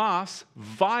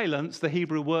 violence, the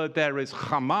Hebrew word there is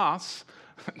Hamas.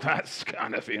 That's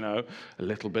kind of, a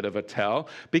little bit of a tell.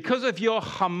 Because of your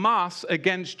Hamas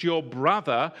against your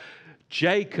brother,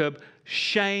 Jacob,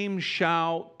 shame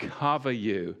shall cover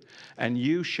you, and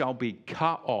you shall be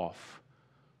cut off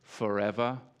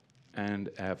forever and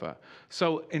ever.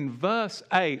 So in verse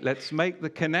 8, let's make the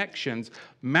connections.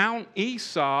 Mount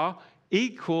Esau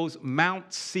equals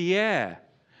Mount Seir.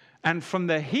 And from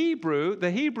the Hebrew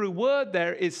word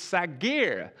there is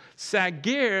sagir,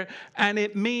 and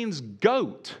it means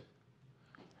goat.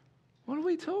 What are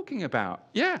we talking about?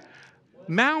 Yeah,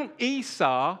 Mount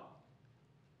Esau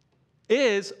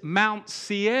is Mount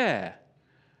Seir.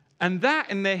 And that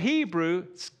in the Hebrew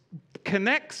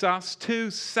connects us to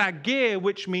sagir,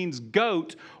 which means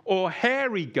goat or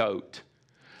hairy goat.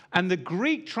 And the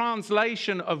Greek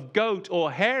translation of goat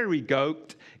or hairy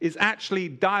goat is actually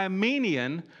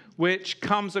diamenian, which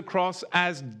comes across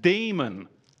as demon,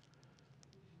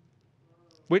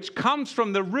 which comes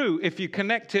from the root, if you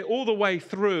connect it all the way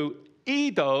through,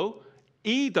 Edo,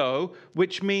 Edo,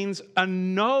 which means a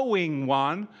knowing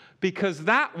one, because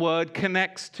that word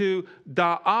connects to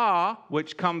da'ah,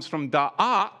 which comes from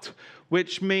da'at,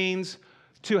 which means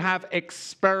to have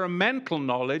experimental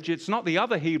knowledge. It's not the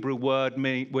other Hebrew word,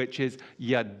 which is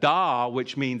yada,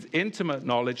 which means intimate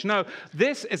knowledge. No,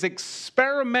 this is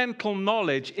experimental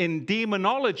knowledge in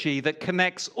demonology that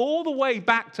connects all the way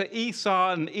back to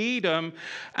Esau and Edom.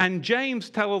 And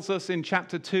James tells us in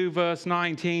chapter 2, verse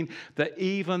 19, that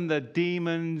even the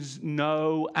demons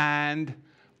know and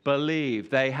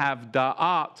believe. They have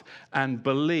da'at and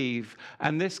believe.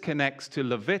 And this connects to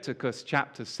Leviticus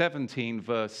chapter 17,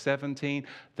 verse 17.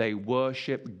 They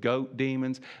worship goat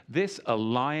demons. This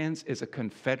alliance is a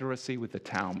confederacy with the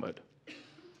Talmud.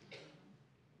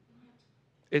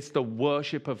 It's the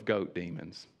worship of goat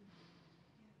demons.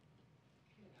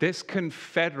 This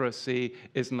confederacy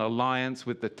is an alliance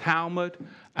with the Talmud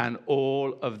and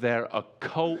all of their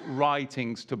occult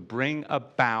writings to bring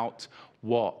about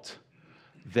what?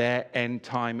 Their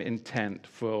end-time intent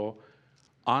for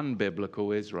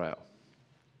unbiblical Israel.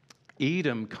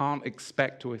 Edom can't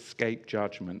expect to escape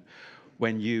judgment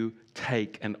when you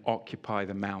take and occupy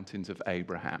the mountains of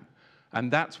Abraham.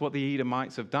 And that's what the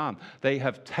Edomites have done. They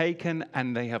have taken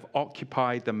and they have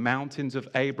occupied the mountains of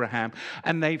Abraham,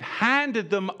 and they've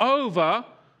handed them over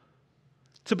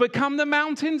to become the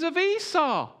mountains of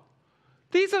Esau.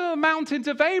 These are the mountains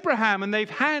of Abraham, and they've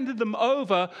handed them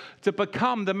over to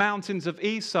become the mountains of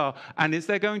Esau. And is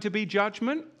there going to be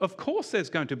judgment? Of course there's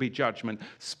going to be judgment,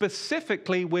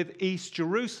 specifically with East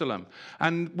Jerusalem.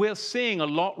 And we're seeing a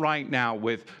lot right now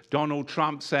with Donald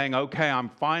Trump saying, okay, I'm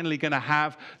finally going to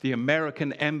have the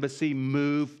American embassy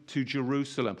move to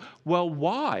Jerusalem. Well,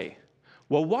 why?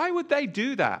 Well, why would they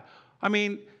do that? I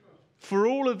mean, for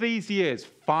all of these years,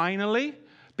 finally,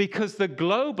 because the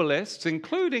globalists,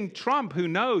 including Trump, who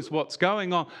knows what's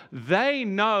going on, they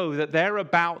know that they're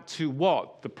about to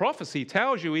what? The prophecy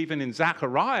tells you, even in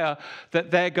Zechariah, that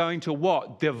they're going to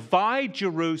what? Divide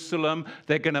Jerusalem.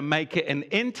 They're going to make it an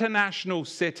international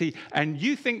city. And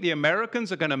you think the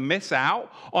Americans are going to miss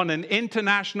out on an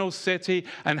international city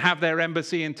and have their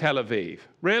embassy in Tel Aviv?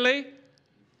 Really?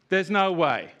 There's no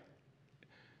way.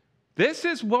 This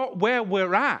is where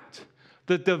we're at.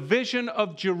 The division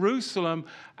of Jerusalem,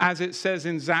 as it says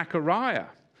in Zechariah.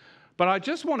 But I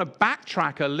just want to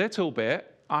backtrack a little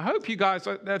bit. I hope you guys,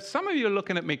 some of you are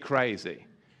looking at me crazy.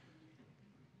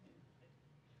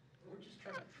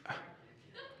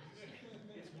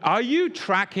 Are you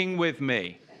tracking with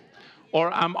me?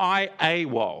 Or am I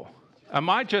AWOL? Am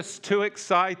I just too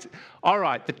excited? All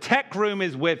right, the tech room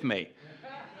is with me.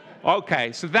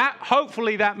 Okay, so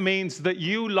hopefully that means that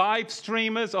you live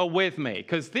streamers are with me,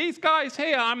 because these guys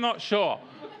here, I'm not sure.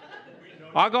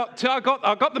 I got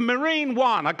the Marine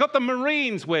one. I got the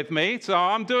Marines with me, so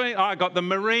I got the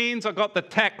Marines. I got the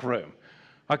tech room.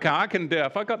 Okay, I can do it.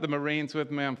 If I got the Marines with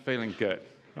me, I'm feeling good.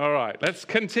 All right, let's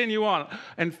continue on.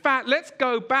 In fact, let's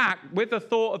go back with the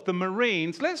thought of the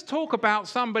Marines. Let's talk about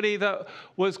somebody that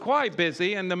was quite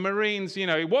busy, and the Marines, he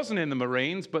wasn't in the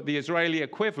Marines, but the Israeli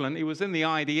equivalent, he was in the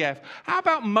IDF. How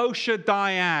about Moshe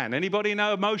Dayan? Anybody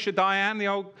know Moshe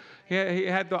Dayan, he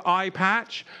had the eye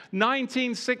patch?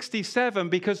 1967,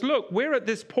 because look, we're at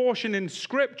this portion in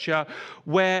Scripture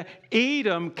where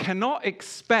Edom cannot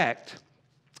expect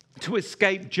to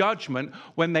escape judgment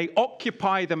when they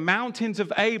occupy the mountains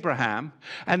of Abraham,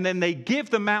 and then they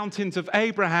give the mountains of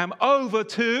Abraham over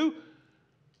to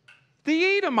the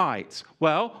Edomites.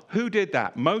 Well, who did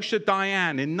that? Moshe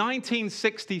Dayan in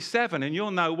 1967, and you'll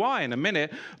know why in a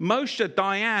minute. Moshe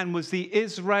Dayan was the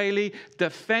Israeli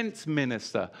defense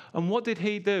minister. And what did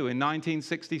he do in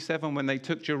 1967 when they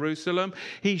took Jerusalem?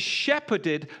 He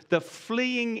shepherded the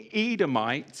fleeing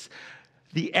Edomites,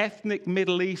 the ethnic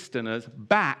Middle Easterners,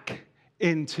 back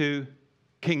into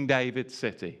King David's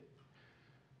city.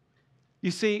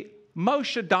 You see,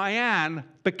 Moshe Dayan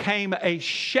became a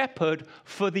shepherd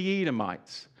for the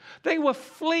Edomites. They were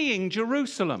fleeing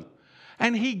Jerusalem.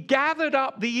 And he gathered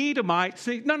up the Edomites.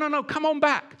 No, come on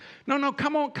back. No,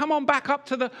 come on back up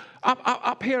to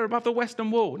up here above the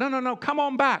western wall. No, come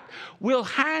on back. We'll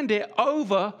hand it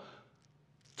over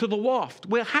to the waft.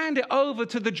 We'll hand it over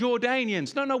to the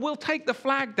Jordanians. No, we'll take the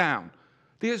flag down,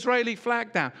 the Israeli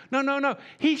flag down. No.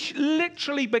 He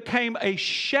literally became a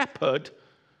shepherd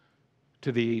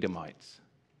to the Edomites.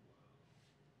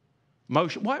 Why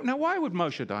would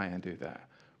Moshe Dayan do that?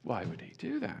 Why would he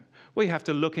do that? Well, you have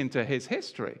to look into his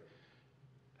history.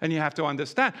 And you have to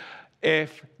understand,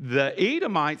 if the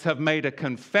Edomites have made a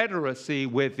confederacy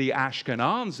with the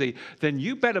Ashkenazi, then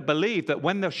you better believe that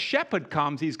when the shepherd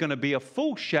comes, he's going to be a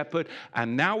full shepherd.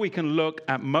 And now we can look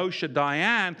at Moshe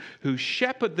Dayan, who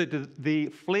shepherded the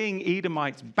fleeing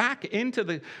Edomites back into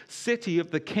the city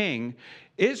of the king.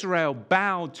 Israel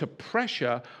bowed to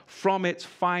pressure from its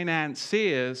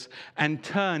financiers and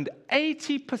turned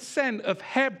 80% of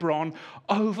Hebron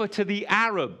over to the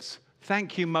Arabs.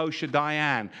 Thank you, Moshe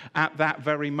Dayan, at that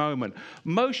very moment.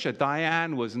 Moshe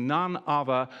Dayan was none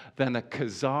other than a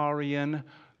Khazarian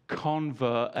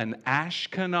convert, an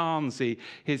Ashkenazi.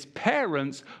 His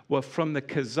parents were from the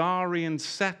Khazarian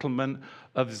settlement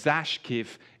of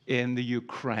Zashkiv in the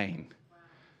Ukraine.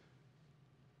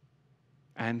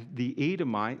 And the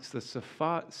Edomites, the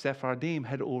Sephardim,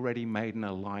 had already made an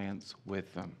alliance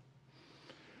with them.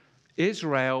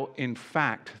 Israel, in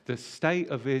fact, the state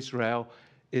of Israel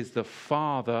is the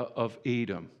father of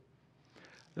Edom.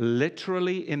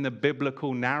 Literally in the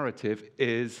biblical narrative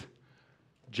is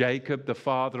Jacob, the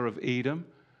father of Edom.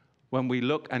 When we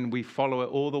look and we follow it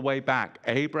all the way back,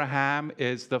 Abraham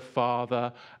is the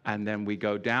father, and then we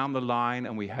go down the line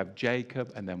and we have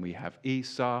Jacob, and then we have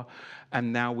Esau,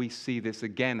 and now we see this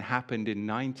again happened in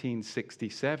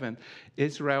 1967.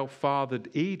 Israel fathered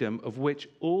Edom, of which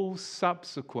all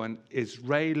subsequent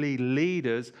Israeli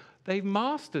leaders, they've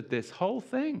mastered this whole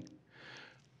thing.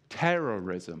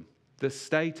 Terrorism, the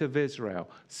state of Israel,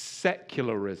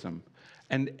 secularism,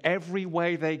 and every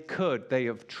way they could, they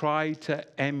have tried to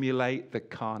emulate the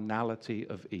carnality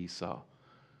of Esau.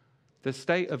 The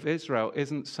state of Israel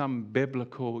isn't some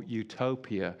biblical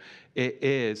utopia. It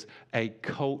is a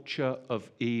culture of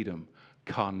Edom.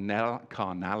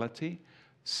 Carnality,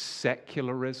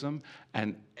 secularism,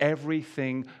 and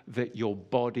everything that your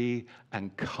body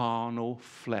and carnal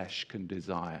flesh can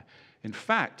desire. In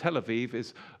fact, Tel Aviv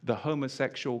is the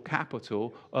homosexual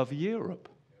capital of Europe.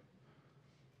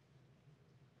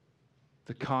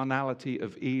 The carnality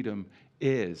of Edom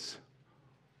is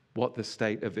what the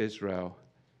state of Israel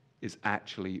is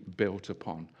actually built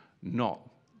upon, not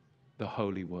the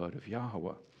holy word of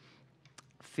Yahweh.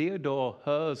 Theodor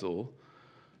Herzl,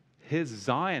 his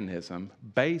Zionism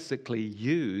basically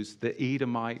used the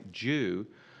Edomite Jew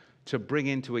to bring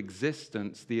into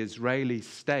existence the Israeli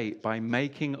state by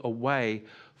making a way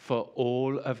for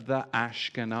all of the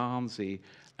Ashkenazi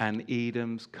and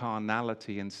Edom's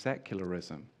carnality and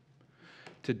secularism.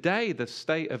 Today, the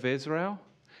state of Israel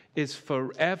is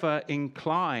forever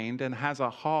inclined and has a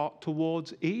heart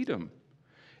towards Edom.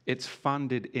 It's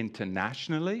funded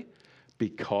internationally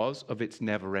because of its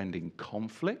never-ending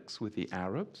conflicts with the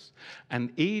Arabs.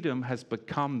 And Edom has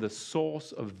become the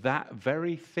source of that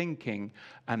very thinking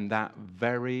and that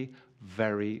very,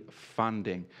 very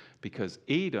funding. Because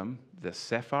Edom, the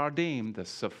Sephardim, the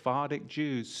Sephardic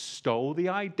Jews, stole the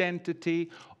identity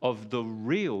of the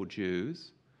real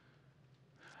Jews.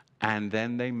 And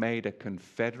then they made a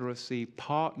confederacy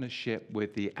partnership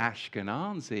with the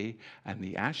Ashkenazi, and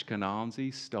the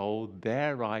Ashkenazi stole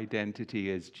their identity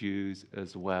as Jews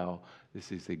as well.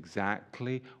 This is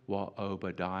exactly what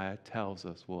Obadiah tells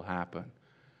us will happen.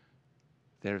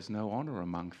 There is no honor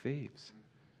among thieves.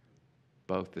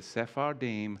 Both the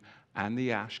Sephardim and the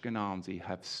Ashkenazi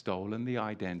have stolen the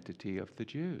identity of the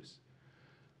Jews,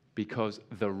 because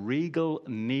the regal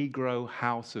Negro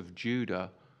house of Judah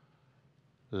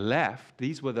left.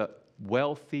 These were the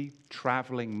wealthy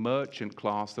traveling merchant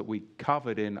class that we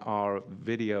covered in our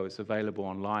video. It's available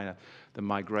online, The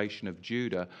Migration of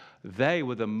Judah. They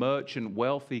were the merchant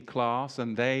wealthy class,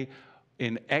 and they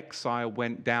in exile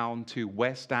went down to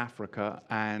West Africa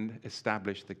and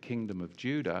established the kingdom of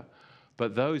Judah.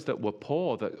 But those that were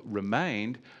poor that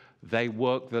remained, they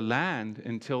worked the land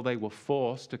until they were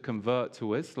forced to convert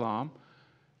to Islam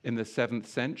in the 7th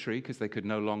century, because they could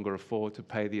no longer afford to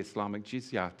pay the Islamic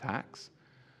jizya tax.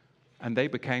 And they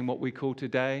became what we call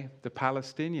today the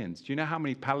Palestinians. Do you know how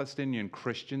many Palestinian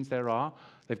Christians there are?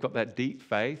 They've got that deep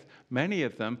faith. Many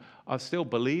of them are still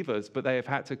believers, but they have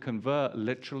had to convert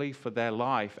literally for their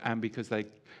life, and because they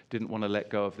didn't want to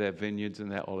let go of their vineyards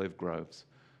and their olive groves,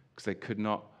 because they could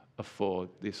not afford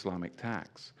the Islamic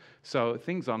tax. So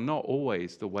things are not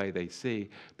always the way they see,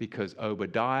 because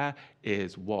Obadiah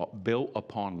is what? Built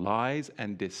upon lies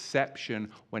and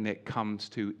deception when it comes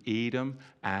to Edom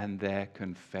and their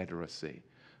confederacy.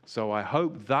 So I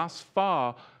hope thus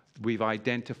far we've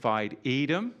identified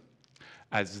Edom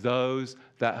as those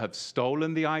that have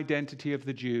stolen the identity of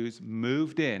the Jews,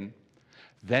 moved in.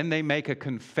 Then they make a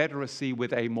confederacy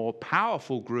with a more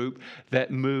powerful group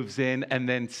that moves in and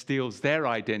then steals their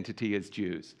identity as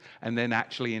Jews and then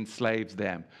actually enslaves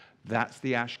them. That's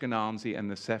the Ashkenazi and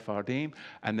the Sephardim.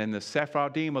 And then the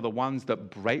Sephardim are the ones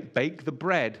that bake the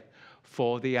bread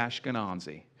for the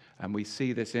Ashkenazi. And we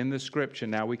see this in the scripture.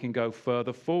 Now we can go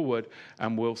further forward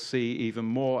and we'll see even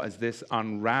more as this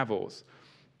unravels.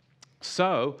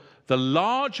 So the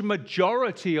large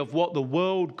majority of what the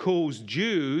world calls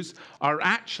Jews are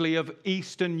actually of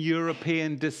Eastern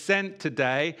European descent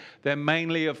today. They're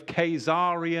mainly of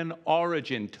Khazarian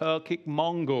origin, Turkic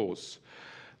Mongols.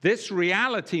 This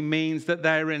reality means that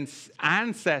their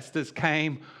ancestors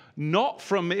came not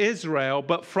from Israel,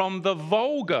 but from the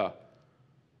Volga.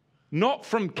 Not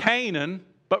from Canaan,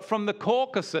 but from the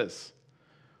Caucasus,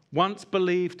 once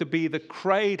believed to be the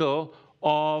cradle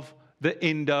of the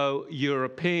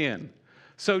Indo-European.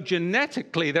 So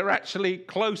genetically, they're actually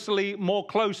more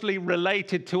closely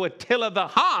related to Attila the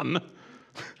Hun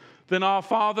than our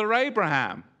father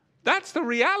Abraham. That's the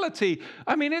reality.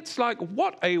 I mean, it's like,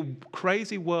 what a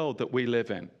crazy world that we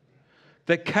live in.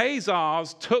 The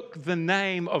Khazars took the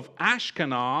name of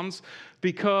Ashkenaz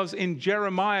because in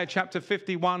Jeremiah chapter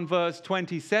 51, verse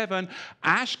 27,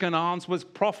 Ashkenaz was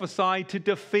prophesied to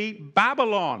defeat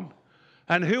Babylon.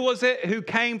 And who was it who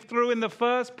came through in the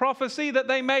first prophecy that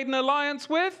they made an alliance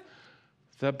with?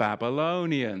 The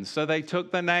Babylonians. So they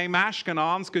took the name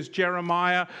Ashkenaz because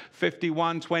Jeremiah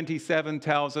 51:27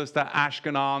 tells us that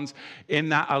Ashkenaz in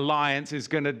that alliance is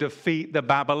going to defeat the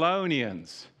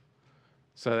Babylonians.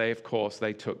 So of course,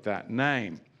 they took that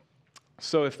name.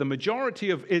 So if the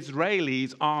majority of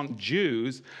Israelis aren't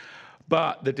Jews,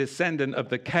 but the descendant of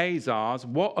the Khazars,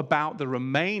 what about the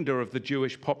remainder of the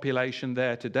Jewish population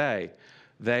there today?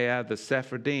 They are the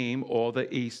Sephardim, or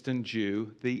the Eastern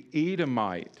Jew, the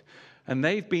Edomite. And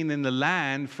they've been in the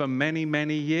land for many,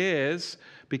 many years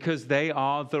because they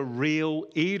are the real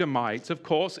Edomites. Of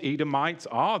course, Edomites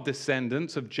are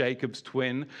descendants of Jacob's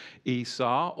twin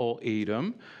Esau, or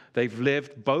Edom. They've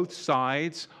lived both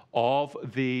sides of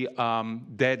the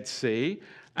Dead Sea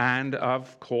and,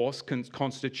 of course,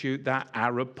 constitute that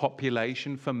Arab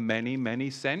population for many, many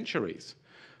centuries.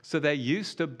 So they're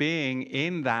used to being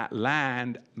in that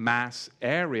land mass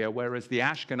area, whereas the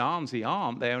Ashkenazi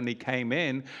aren't. They only came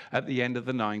in at the end of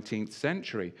the 19th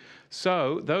century.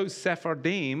 So those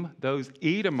Sephardim, those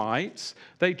Edomites,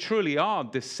 they truly are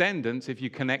descendants. If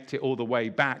you connect it all the way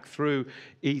back through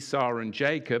Esau and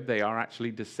Jacob, they are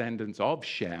actually descendants of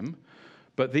Shem.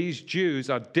 But these Jews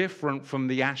are different from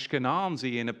the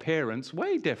Ashkenazi in appearance,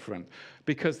 way different,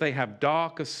 because they have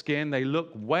darker skin. They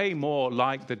look way more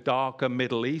like the darker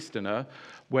Middle Easterner,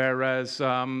 whereas, the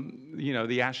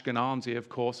Ashkenazi, of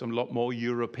course, are a lot more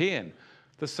European.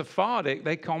 The Sephardic,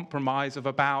 they comprise of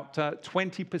about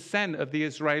 20% of the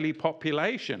Israeli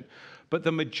population. But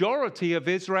the majority of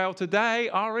Israel today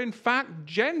are, in fact,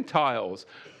 Gentiles,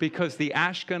 because the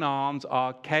Ashkenaz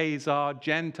are Khazar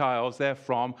Gentiles. They're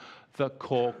from the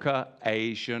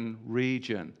Caucasian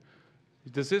region.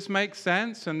 Does this make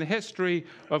sense? And the history,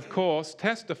 of course,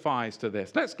 testifies to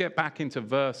this. Let's get back into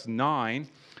verse 9.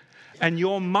 And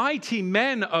your mighty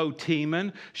men, O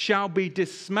Teman, shall be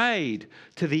dismayed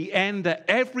to the end that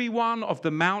every one of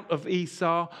the mount of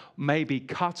Esau may be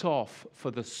cut off for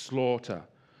the slaughter.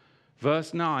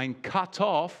 Verse 9, cut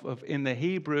off, in the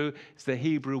Hebrew, is the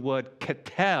Hebrew word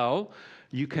ketel.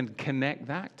 You can connect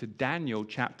that to Daniel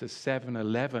chapter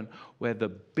 7:11, where the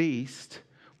beast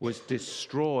was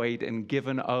destroyed and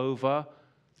given over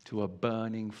to a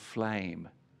burning flame,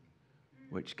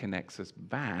 which connects us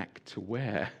back to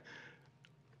where?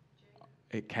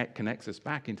 It connects us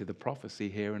back into the prophecy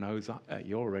here in Hosea.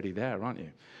 You're already there, aren't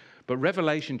you? But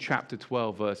Revelation chapter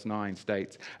 12, verse 9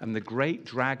 states, and the great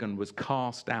dragon was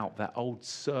cast out, that old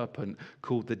serpent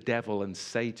called the devil and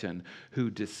Satan, who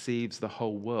deceives the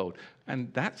whole world.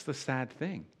 And that's the sad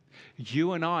thing.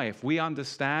 You and I, if we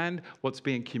understand what's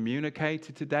being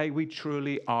communicated today, we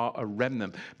truly are a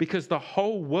remnant. Because the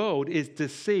whole world is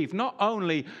deceived, not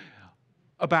only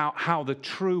about how the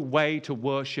true way to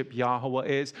worship Yahweh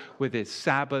is with his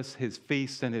Sabbaths, his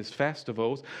feasts, and his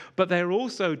festivals, but they're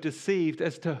also deceived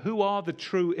as to who are the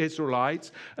true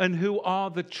Israelites and who are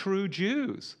the true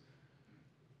Jews.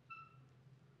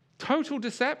 Total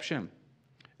deception.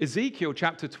 Ezekiel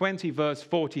chapter 20, verse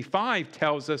 45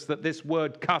 tells us that this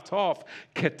word cut off,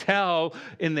 ketel,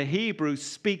 in the Hebrew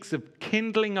speaks of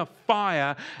kindling a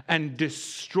fire and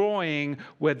destroying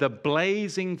where the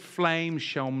blazing flame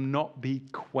shall not be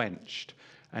quenched.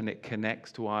 And it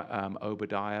connects to our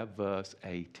Obadiah verse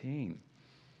 18.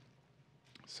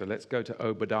 So let's go to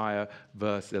Obadiah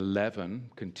verse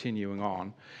 11, continuing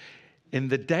on. In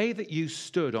the day that you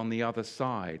stood on the other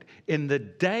side, in the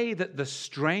day that the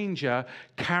stranger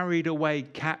carried away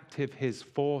captive his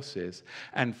forces,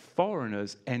 and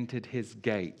foreigners entered his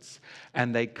gates,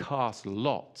 and they cast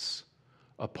lots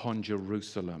upon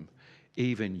Jerusalem,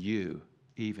 even you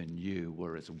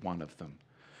were as one of them.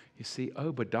 You see,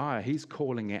 Obadiah, he's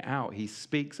calling it out. He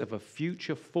speaks of a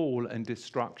future fall and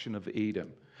destruction of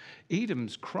Edom.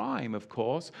 Edom's crime, of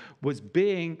course, was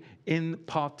being in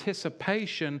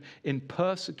participation in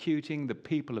persecuting the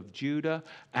people of Judah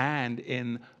and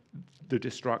in the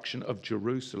destruction of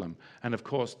Jerusalem. And of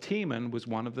course, Teman was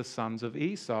one of the sons of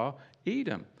Esau,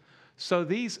 Edom. So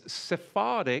these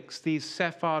Sephardics, these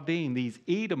Sephardim, these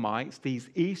Edomites, these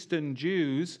Eastern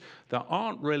Jews that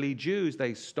aren't really Jews,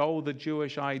 they stole the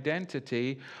Jewish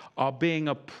identity, are being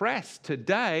oppressed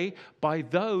today by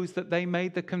those that they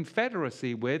made the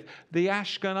Confederacy with, the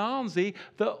Ashkenazi,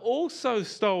 that also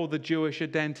stole the Jewish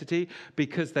identity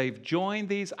because they've joined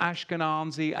these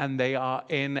Ashkenazi and they are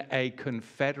in a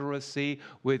confederacy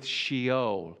with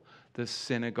Sheol, the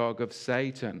synagogue of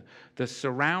Satan. The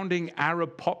surrounding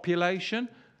Arab population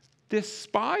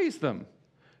despise them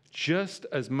just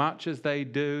as much as they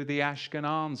do the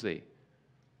Ashkenazi.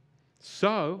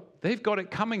 So they've got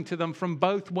it coming to them from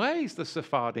both ways, the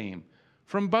Sephardim,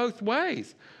 from both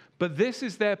ways. But this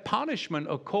is their punishment,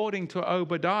 according to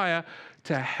Obadiah,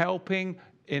 to helping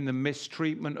in the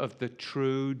mistreatment of the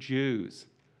true Jews,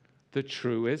 the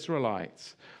true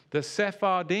Israelites. The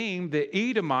Sephardim, the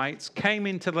Edomites, came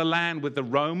into the land with the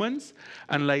Romans,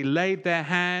 and they laid their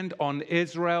hand on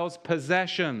Israel's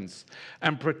possessions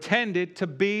and pretended to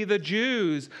be the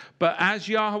Jews. But as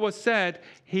Yahweh said,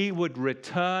 he would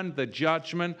return the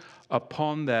judgment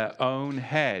upon their own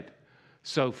head.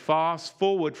 So fast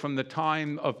forward from the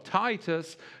time of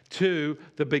Titus to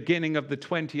the beginning of the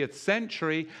 20th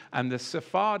century, and the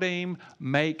Sephardim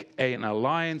make an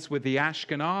alliance with the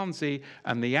Ashkenazi,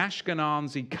 and the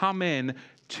Ashkenazi come in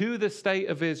to the state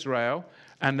of Israel,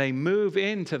 and they move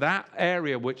into that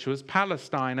area, which was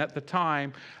Palestine at the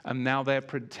time, and now they're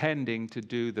pretending to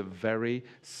do the very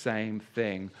same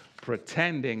thing,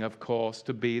 pretending, of course,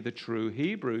 to be the true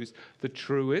Hebrews, the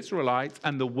true Israelites,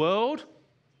 and the world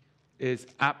is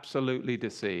absolutely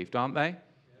deceived, aren't they?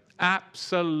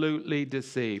 Absolutely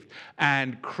deceived.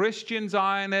 And Christian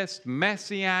Zionists,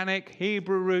 Messianic,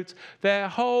 Hebrew roots, their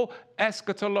whole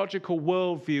eschatological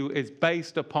worldview is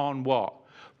based upon what?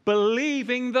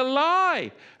 Believing the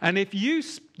lie. And if you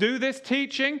do this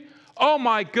teaching, oh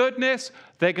my goodness,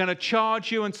 they're going to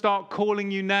charge you and start calling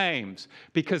you names,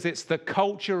 because it's the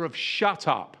culture of shut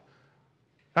up.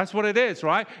 That's what it is,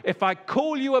 right? If I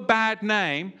call you a bad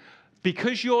name,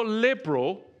 because you're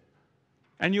liberal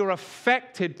and you're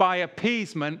affected by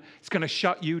appeasement, it's going to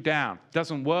shut you down.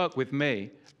 Doesn't work with me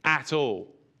at all.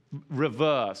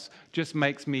 Reverse, just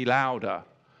makes me louder.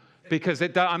 Because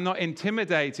I'm not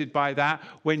intimidated by that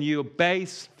when you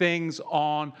base things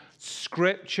on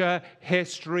scripture,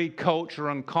 history, culture,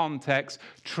 and context.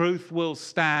 Truth will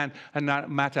stand, and no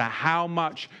matter how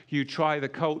much you try the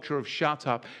culture of shut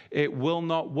up, it will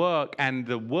not work, and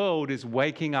the world is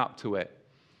waking up to it.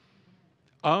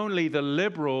 Only the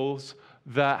liberals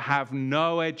that have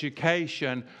no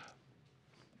education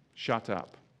shut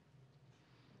up,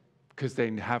 because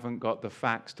they haven't got the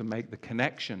facts to make the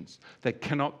connections. They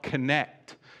cannot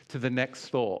connect to the next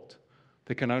thought.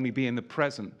 They can only be in the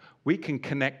present. We can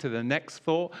connect to the next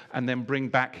thought and then bring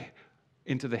back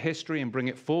into the history and bring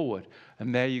it forward.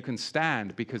 And there you can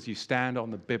stand, because you stand on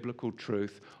the biblical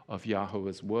truth of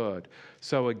Yahweh's word.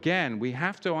 So again, we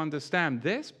have to understand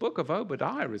this book of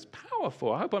Obadiah is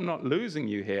powerful. I hope I'm not losing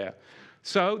you here.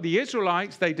 So the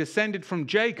Israelites, they descended from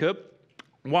Jacob,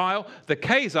 while the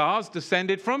Khazars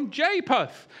descended from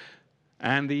Japheth.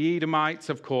 And the Edomites,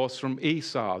 of course, from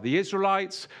Esau. The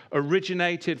Israelites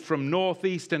originated from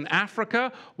northeastern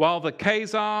Africa, while the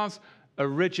Khazars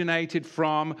originated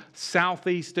from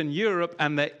southeastern Europe,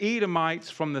 and the Edomites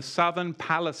from the southern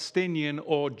Palestinian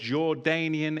or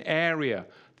Jordanian area,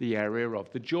 the area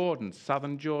of the Jordan,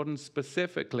 southern Jordan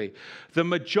specifically. The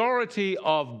majority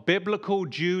of biblical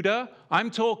Judah,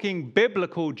 I'm talking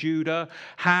biblical Judah,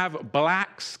 have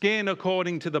black skin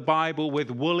according to the Bible with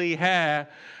woolly hair,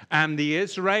 and the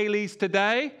Israelis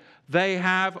today, they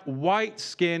have white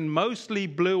skin, mostly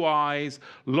blue eyes,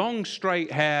 long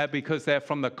straight hair, because they're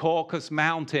from the Caucasus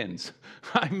Mountains.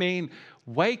 I mean,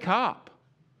 wake up.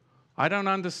 I don't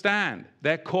understand.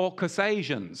 They're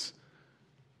Caucasians,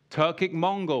 Turkic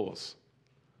Mongols.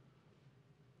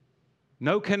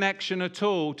 No connection at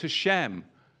all to Shem.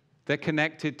 They're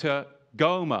connected to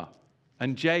Gomer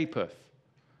and Japheth.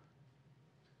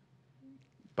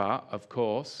 But, of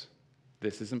course,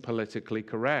 This isn't politically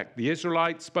correct. The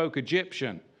Israelites spoke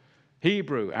Egyptian,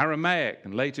 Hebrew, Aramaic,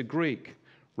 and later Greek,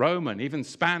 Roman, even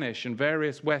Spanish, and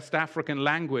various West African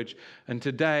language, and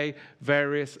today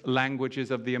various languages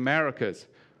of the Americas.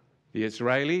 The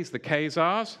Israelis, the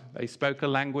Khazars, they spoke a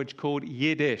language called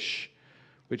Yiddish,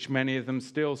 which many of them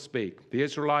still speak. The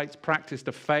Israelites practiced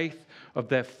a faith of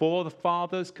their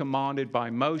forefathers commanded by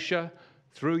Moshe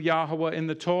through Yahweh in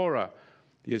the Torah.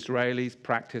 The Israelis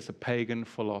practice a pagan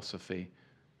philosophy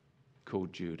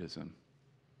called Judaism,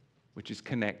 which is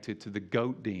connected to the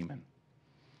goat demon,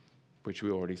 which we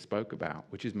already spoke about,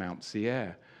 which is Mount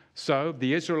Seir. So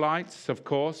the Israelites, of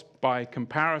course, by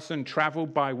comparison,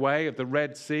 traveled by way of the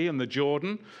Red Sea and the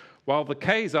Jordan, while the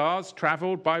Khazars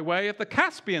traveled by way of the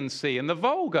Caspian Sea and the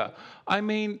Volga. I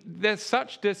mean, there's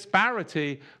such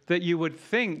disparity that you would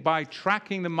think by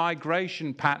tracking the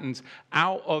migration patterns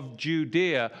out of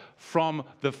Judea from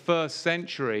the 1st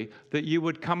century that you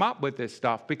would come up with this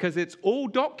stuff, because it's all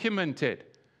documented.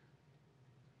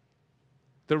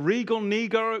 The regal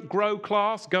Negro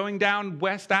class going down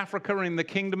West Africa in the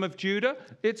Kingdom of Judah,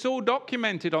 it's all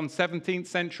documented on 17th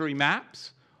century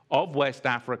maps of West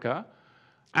Africa.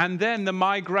 And then the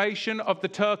migration of the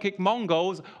Turkic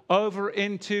Mongols over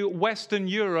into Western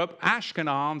Europe,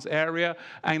 Ashkenaz area,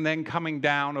 and then coming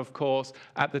down, of course,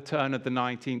 at the turn of the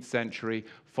 19th century,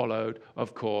 followed,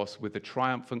 of course, with the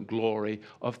triumphant glory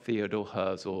of Theodor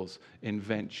Herzl's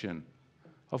invention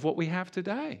of what we have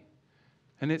today.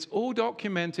 And it's all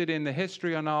documented in the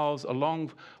history annals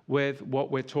along with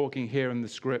what we're talking here in the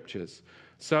scriptures.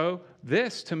 So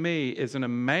this, to me, is an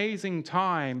amazing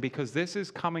time, because this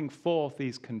is coming forth.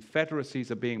 These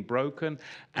confederacies are being broken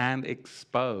and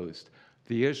exposed.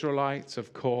 The Israelites,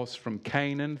 of course, from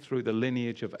Canaan through the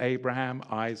lineage of Abraham,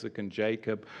 Isaac, and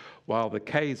Jacob, while the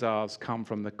Khazars come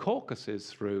from the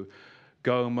Caucasus through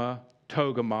Gomer,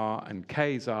 Togarmah, and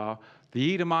Khazar.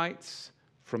 The Edomites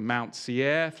from Mount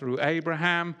Seir through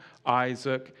Abraham,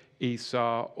 Isaac,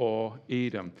 Esau, or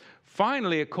Edom.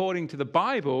 Finally, according to the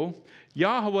Bible,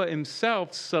 Yahweh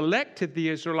himself selected the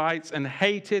Israelites and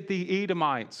hated the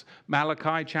Edomites.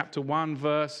 Malachi chapter 1,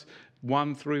 verse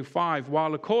 1 through 5.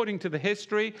 While according to the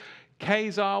history,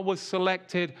 Khazar was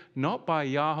selected not by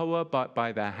Yahweh, but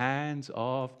by the hands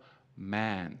of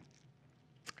man.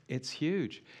 It's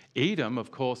huge. Edom,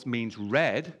 of course, means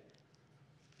red.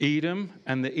 Edom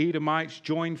and the Edomites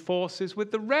joined forces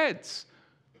with the Reds.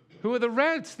 Who are the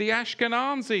Reds? The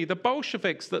Ashkenazi, the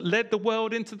Bolsheviks that led the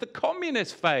world into the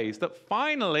communist phase that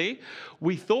finally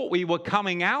we thought we were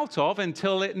coming out of,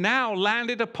 until it now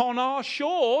landed upon our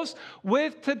shores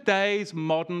with today's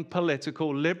modern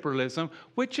political liberalism,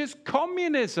 which is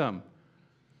communism.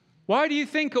 Why do you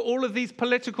think at all of these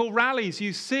political rallies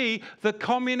you see the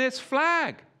communist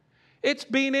flag? It's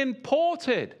been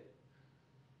imported.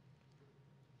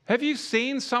 Have you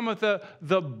seen some of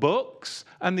the books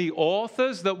and the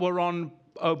authors that were on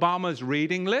Obama's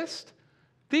reading list?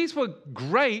 These were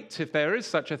great, if there is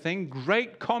such a thing,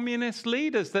 great communist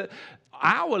leaders that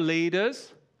our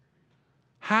leaders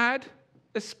had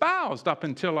espoused up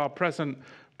until our present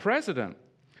president.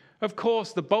 Of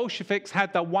course, the Bolsheviks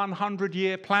had the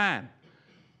 100-year plan.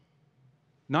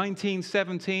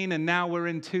 1917, and now we're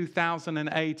in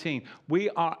 2018. We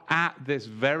are at this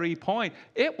very point.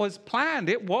 It was planned.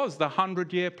 It was the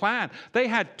 100-year plan. They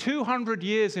had 200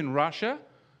 years in Russia,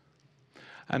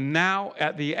 and now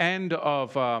at the end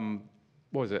of, what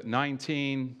was it,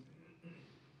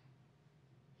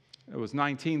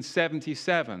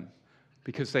 1977,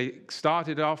 because they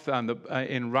started off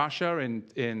in Russia in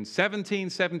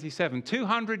 1777,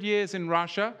 200 years in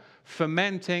Russia,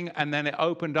 fermenting, and then it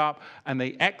opened up and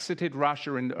they exited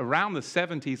Russia in around the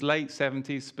 70s, late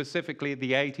 70s, specifically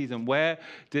the 80s. And where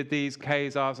did these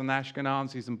Khazars and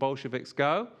Ashkenazis and Bolsheviks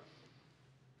go?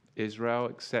 Israel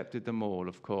accepted them all,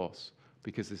 of course,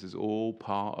 because this is all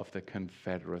part of the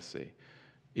Confederacy.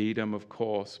 Edom, of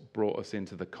course, brought us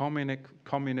into the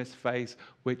communist phase,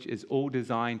 which is all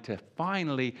designed to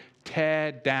finally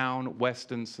tear down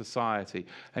Western society.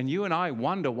 And you and I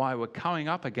wonder why we're coming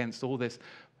up against all this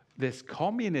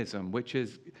communism, which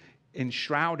is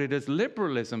enshrouded as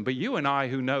liberalism. But you and I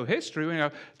who know history, we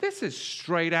know this is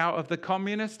straight out of the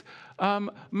Communist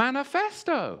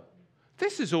Manifesto.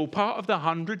 This is all part of the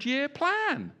 100-year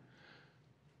plan.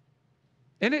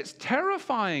 And it's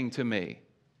terrifying to me.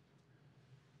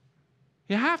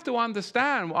 You have to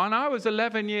understand, when I was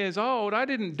 11 years old, I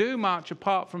didn't do much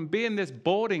apart from be in this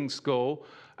boarding school,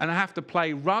 and I have to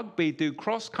play rugby, do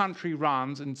cross-country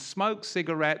runs, and smoke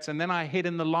cigarettes, and then I hid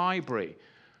in the library.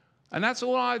 And that's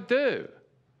all I do.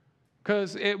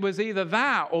 because it was either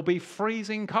that or be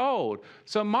freezing cold.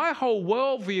 So my whole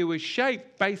worldview is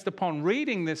shaped based upon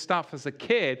reading this stuff as a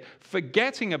kid,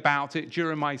 forgetting about it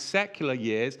during my secular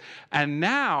years, and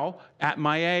now, at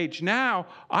my age now,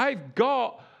 I've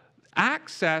got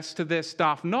access to this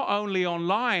stuff, not only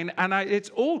online, and it's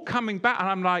all coming back, and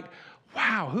I'm like,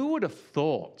 wow, who would have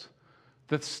thought?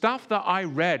 The stuff that I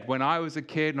read when I was a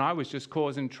kid and I was just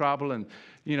causing trouble and,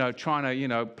 trying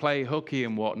to, play hooky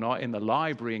and whatnot in the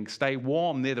library and stay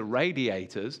warm near the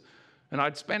radiators, and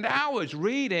I'd spend hours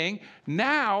reading.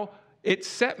 Now it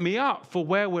set me up for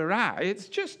where we're at. It's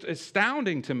just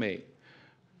astounding to me.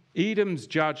 Edom's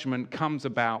judgment comes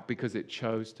about because it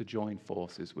chose to join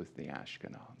forces with the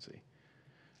Ashkenazi.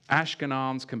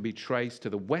 Ashkenaz can be traced to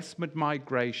the westward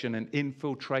migration and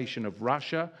infiltration of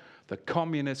Russia, the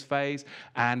communist phase,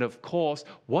 and of course,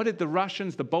 what did the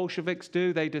Russians, the Bolsheviks,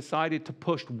 do? They decided to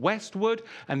push westward,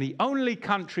 and the only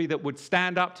country that would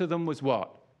stand up to them was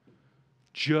what?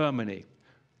 Germany.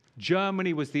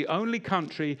 Germany was the only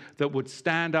country that would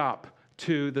stand up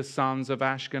to the sons of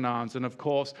Ashkenaz. And of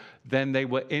course, then they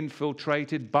were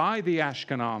infiltrated by the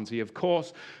Ashkenazi. Of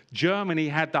course, Germany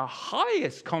had the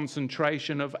highest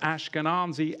concentration of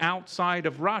Ashkenazi outside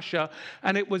of Russia,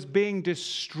 and it was being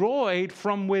destroyed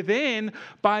from within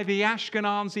by the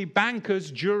Ashkenazi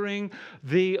bankers during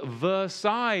the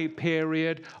Versailles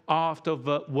period after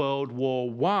World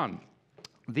War I.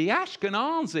 The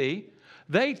Ashkenazi,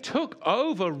 they took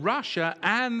over Russia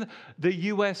and the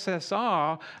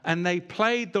USSR, and they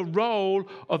played the role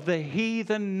of the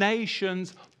heathen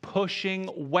nations pushing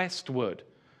westward.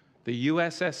 The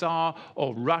USSR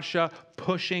or Russia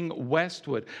pushing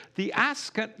westward. The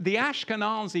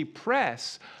Ashkenazi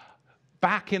press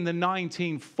back in the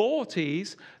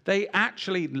 1940s, they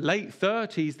actually, late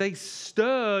 30s, they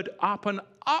stirred up an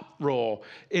uproar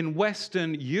in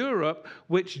Western Europe,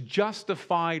 which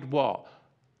justified what?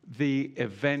 The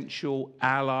eventual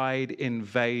Allied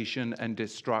invasion and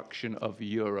destruction of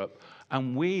Europe.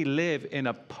 And we live in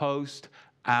a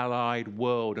post-Allied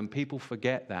world, and people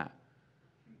forget that.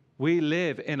 We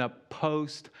live in a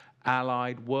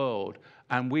post-Allied world,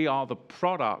 and we are the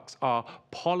products, our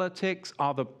politics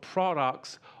are the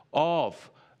products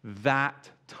of that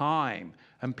time.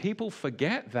 And people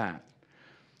forget that.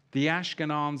 The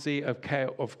Ashkenazi,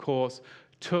 of course,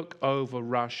 took over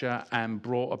Russia and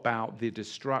brought about the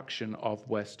destruction of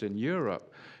Western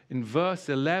Europe. In verse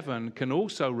 11 can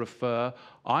also refer,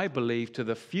 I believe, to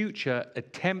the future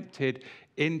attempted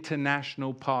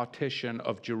international partition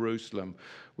of Jerusalem,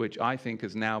 which I think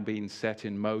has now been set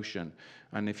in motion.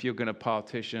 And if you're going to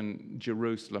partition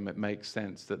Jerusalem, it makes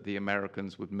sense that the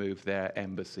Americans would move their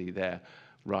embassy there,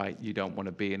 right? You don't want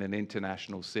to be in an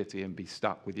international city and be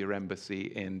stuck with your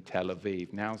embassy in Tel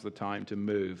Aviv. Now's the time to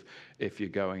move if you're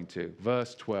going to.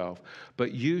 Verse 12,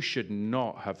 but you should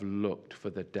not have looked for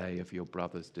the day of your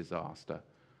brother's disaster,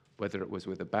 whether it was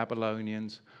with the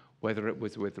Babylonians, whether it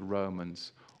was with the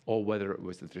Romans, or whether it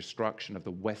was the destruction of the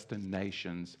Western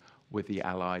nations with the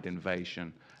Allied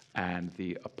invasion and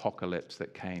the apocalypse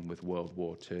that came with World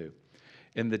War II.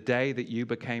 In the day that you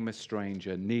became a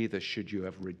stranger, neither should you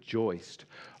have rejoiced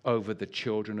over the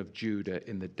children of Judah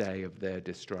in the day of their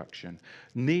destruction.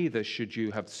 Neither should you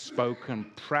have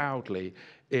spoken proudly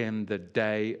in the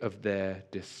day of their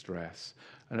distress.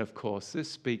 And of course, this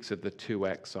speaks of the two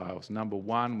exiles. Number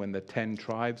one, when the 10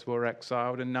 tribes were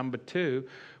exiled, and number two,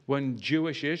 when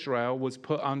Jewish Israel was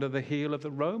put under the heel of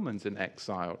the Romans and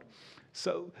exiled.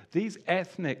 So these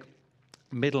ethnic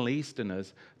Middle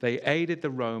Easterners, they aided the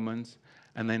Romans,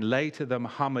 and then later the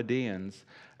Mohammedans,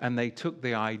 and they took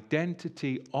the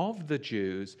identity of the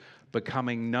Jews,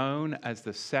 becoming known as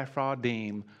the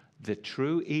Sephardim, the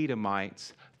true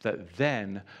Edomites, that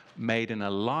then made an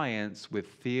alliance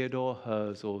with Theodore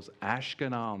Herzl's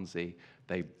Ashkenazi.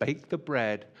 They baked the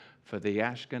bread for the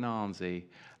Ashkenazi,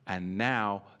 and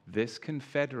now this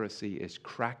confederacy is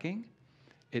cracking.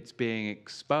 It's being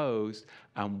exposed,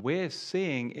 and we're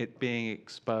seeing it being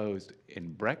exposed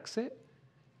in Brexit,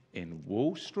 in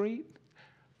Wall Street,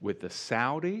 with the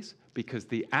Saudis, because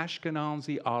the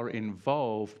Ashkenazi are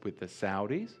involved with the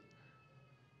Saudis,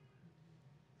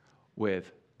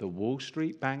 with the Wall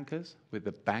Street bankers, with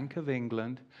the Bank of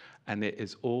England, and it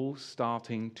is all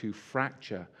starting to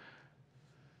fracture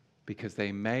because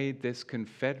they made this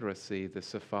confederacy, the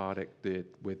Sephardic did,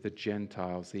 with the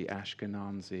Gentiles, the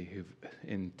Ashkenazi, who've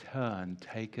in turn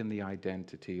taken the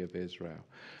identity of Israel.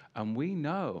 And we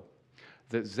know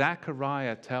that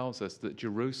Zechariah tells us that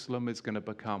Jerusalem is going to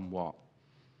become what?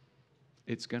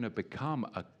 It's going to become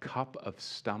a cup of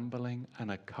stumbling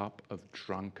and a cup of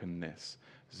drunkenness.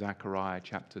 Zechariah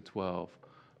chapter 12,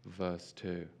 verse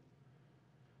 2.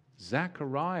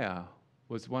 Zechariah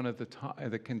was one of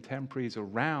the contemporaries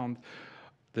around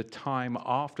the time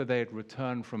after they had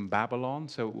returned from Babylon.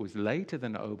 So it was later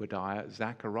than Obadiah.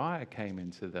 Zechariah came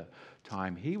into the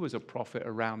time. He was a prophet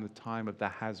around the time of the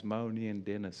Hasmonean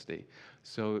dynasty.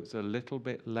 So it's a little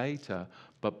bit later,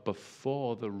 but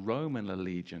before the Roman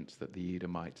allegiance that the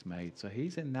Edomites made. So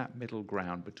he's in that middle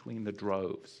ground between the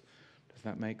droves. Does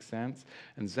that make sense?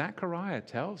 And Zechariah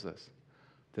tells us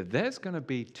that there's going to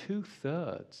be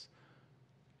 2/3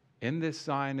 in this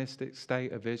Zionistic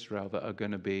state of Israel that are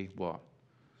going to be what?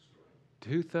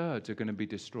 2/3 are going to be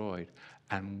destroyed,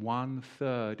 and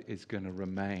 1/3 is going to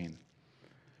remain.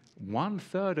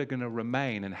 1/3 are going to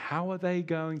remain, and how are they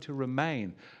going to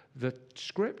remain? The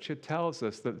scripture tells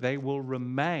us that they will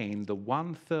remain, the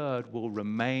 1/3 will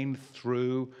remain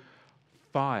through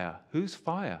fire. Whose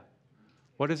fire?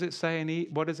 What does it say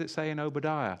in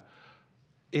Obadiah?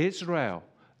 Israel.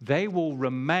 They will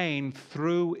remain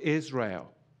through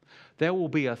Israel. There will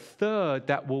be 1/3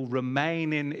 that will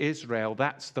remain in Israel.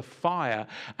 That's the fire.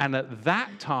 And at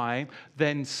that time,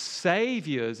 then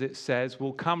saviors, it says,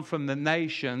 will come from the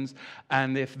nations.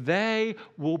 And if they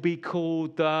will be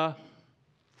called the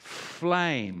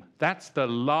flame. That's the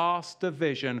last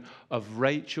division of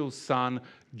Rachel's son,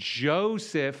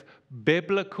 Joseph,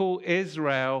 biblical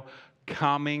Israel,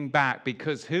 coming back.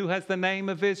 Because who has the name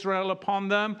of Israel upon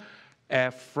them?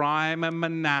 Ephraim and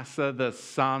Manasseh, the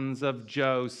sons of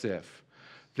Joseph.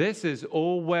 This is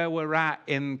all where we're at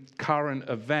in current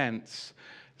events.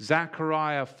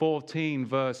 Zechariah 14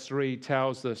 verse 3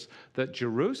 tells us that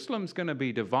Jerusalem's going to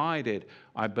be divided.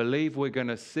 I believe we're going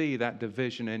to see that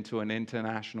division into an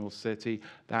international city.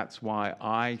 That's why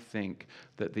I think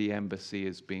that the embassy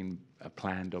has been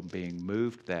planned on being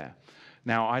moved there.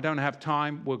 Now, I don't have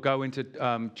time. We'll go into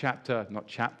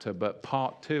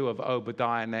part 2 of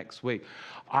Obadiah next week.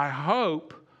 I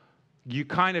hope you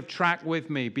kind of track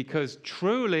with me, because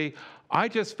truly, I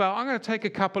just felt I'm going to take a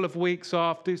couple of weeks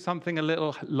off, do something a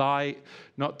little light,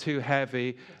 not too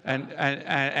heavy,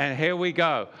 and here we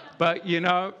go. But, you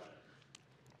know,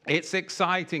 it's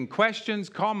exciting. Questions,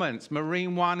 comments?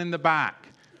 Marine 1 in the back.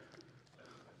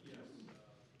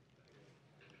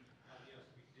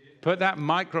 Put that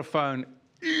microphone,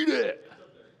 eat it.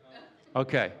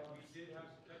 Okay. We did have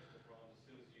some technical problems as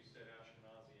soon as you said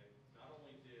Ashkenazi, and not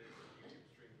only did the YouTube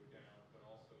stream go down, but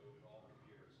also all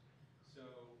computers. So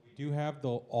we do have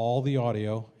all the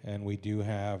audio, and we do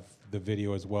have the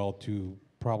video as well, to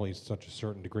probably such a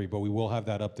certain degree, but we will have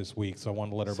that up this week, so I wanted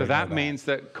to let everybody know that. So that means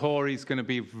that Corey's going to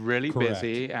be really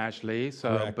busy, Ashley,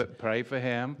 so but pray for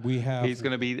him. He's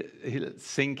going to be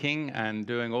syncing and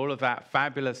doing all of that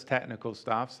fabulous technical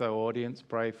stuff, so audience,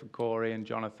 pray for Corey and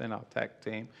Jonathan, our tech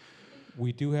team.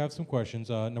 We do have some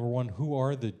questions. Number one, who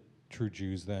are the true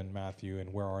Jews then, Matthew,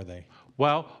 and where are they?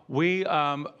 Well,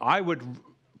 I would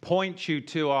point you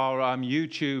to our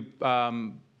YouTube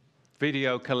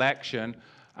video collection,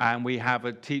 and we have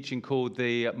a teaching called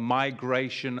The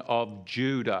Migration of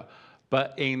Judah.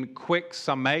 But in quick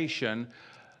summation,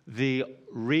 the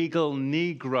regal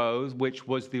Negroes, which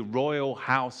was the royal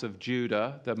house of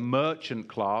Judah, the merchant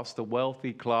class, the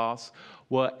wealthy class,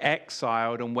 were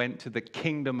exiled and went to the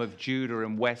kingdom of Judah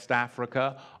in West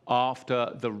Africa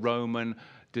after the Roman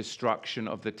destruction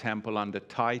of the temple under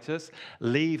Titus,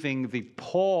 leaving the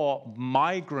poor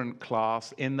migrant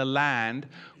class in the land,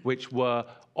 which were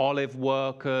olive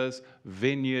workers,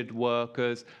 vineyard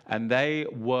workers, and they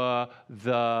were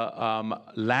the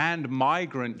land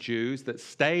migrant Jews that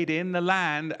stayed in the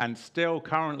land and still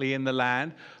currently in the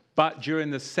land. But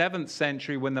during the 7th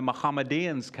century, when the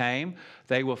Mohammedans came,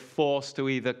 they were forced to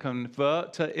either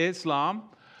convert to Islam,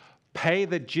 pay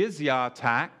the jizya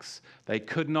tax. They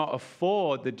could not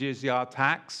afford the jizya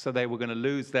tax, so they were going to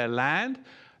lose their land.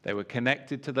 They were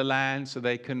connected to the land, so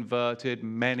they converted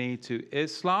many to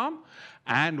Islam.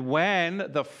 And when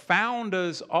the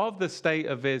founders of the state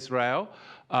of Israel,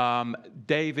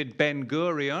 David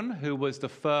Ben-Gurion, who was the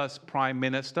first prime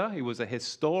minister, he was a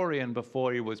historian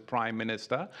before he was prime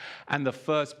minister, and the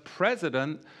first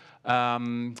president,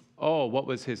 what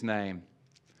was his name?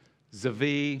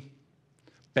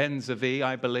 Ben Zavi,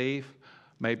 I believe.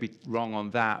 Maybe wrong on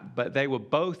that, but they were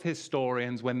both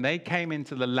historians. When they came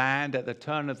into the land at the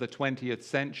turn of the 20th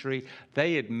century,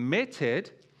 they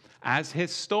admitted as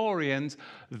historians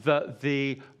that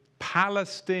the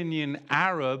Palestinian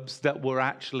Arabs that were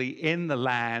actually in the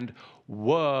land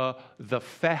were the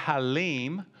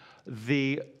Fehalim,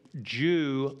 the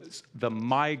Jews, the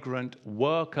migrant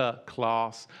worker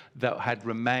class that had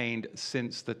remained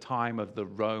since the time of the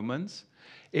Romans.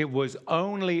 It was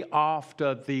only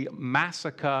after the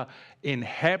massacre in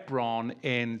Hebron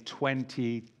in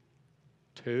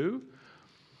 22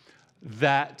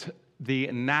 that the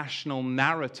national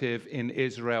narrative in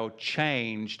Israel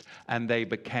changed and they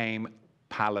became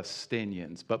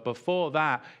Palestinians. But before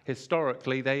that,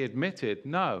 historically, they admitted,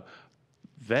 no,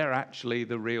 they're actually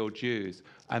the real Jews,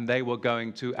 and they were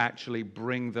going to actually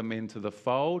bring them into the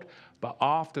fold. But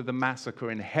after the massacre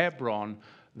in Hebron,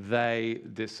 they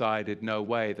decided, no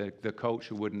way, the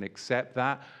culture wouldn't accept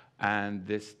that, and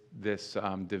this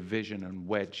division and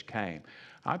wedge came.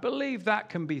 I believe that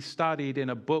can be studied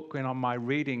in a book on my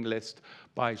reading list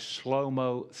by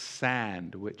Shlomo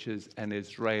Sand, which is an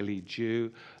Israeli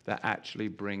Jew that actually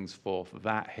brings forth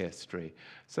that history.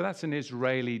 So that's an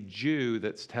Israeli Jew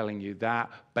that's telling you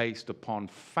that based upon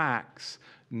facts,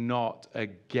 not,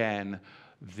 again,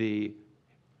 the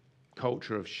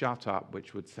culture of shut up,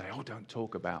 which would say, oh, don't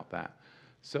talk about that.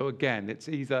 So again, it's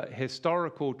either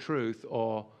historical truth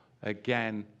or,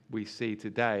 again, we see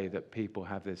today that people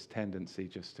have this tendency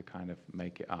just to kind of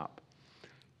make it up.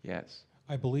 Yes.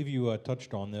 I believe you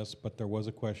touched on this, but there was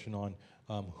a question on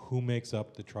who makes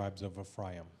up the tribes of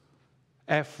Ephraim.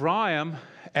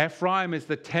 Ephraim is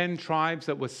the 10 tribes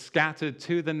that were scattered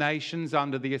to the nations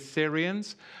under the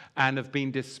Assyrians and have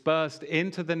been dispersed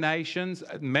into the nations.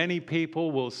 Many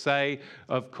people will say,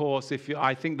 of course,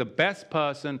 I think the best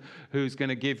person who's going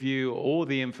to give you all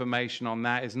the information on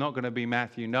that is not going to be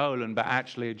Matthew Nolan, but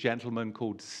actually a gentleman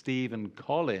called Stephen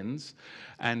Collins.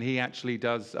 And he actually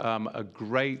does a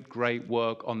great, great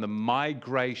work on the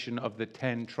migration of the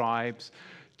 10 tribes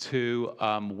to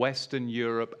Western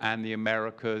Europe and the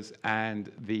Americas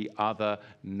and the other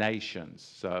nations,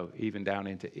 so even down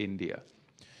into India.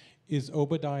 Is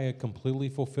Obadiah completely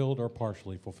fulfilled or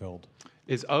partially fulfilled?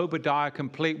 Is Obadiah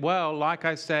complete? Well, like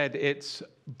I said, it's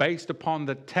based upon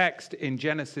the text in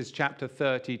Genesis chapter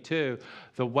 32,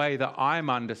 the way that I'm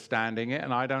understanding it,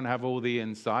 and I don't have all the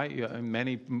insight,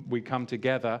 we come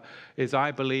together, is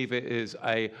I believe it is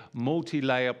a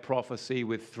multi-layer prophecy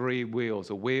with 3 wheels,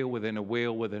 a wheel within a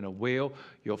wheel within a wheel,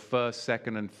 your first,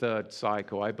 second, and third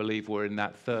cycle. I believe we're in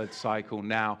that 3rd cycle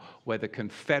now where the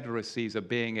confederacies are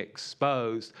being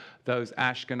exposed, those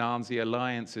Ashkenazi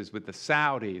alliances with the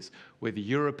Saudis, with the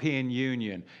European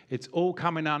Union. It's all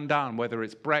coming undone, whether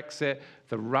it's Brexit,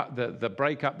 the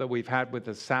breakup that we've had with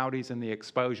the Saudis and the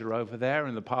exposure over there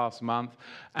in the past month,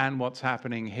 and what's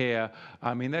happening here.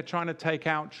 I mean, they're trying to take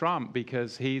out Trump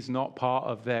because he's not part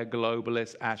of their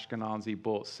globalist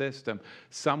Ashkenazi-bought system.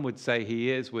 Some would say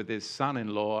he is with his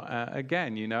son-in-law.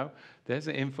 Again, there's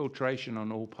an infiltration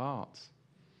on all parts.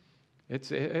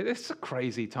 It's a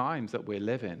crazy times that we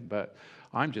live in, but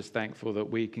I'm just thankful that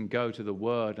we can go to the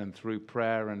Word and through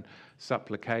prayer and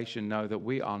supplication know that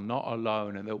we are not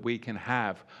alone and that we can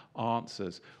have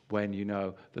answers when,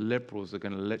 the liberals are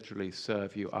going to literally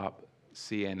serve you up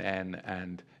CNN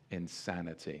and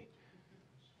insanity.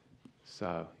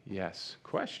 So, yes.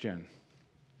 Question?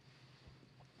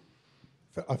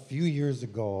 A few years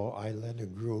ago, I led a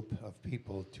group of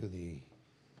people to the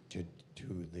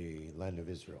land of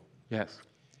Israel. Yes.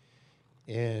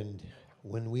 And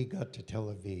when we got to Tel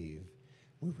Aviv,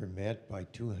 we were met by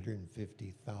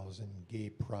 250,000 gay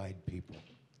pride people.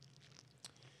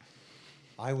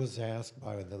 I was asked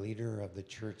by the leader of the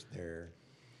church there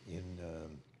in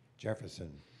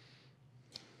Jefferson,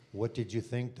 what did you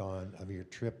think, Don, of your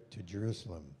trip to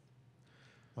Jerusalem?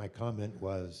 My comment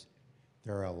was,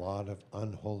 there are a lot of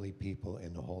unholy people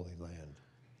in the Holy Land.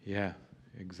 Yeah,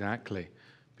 exactly.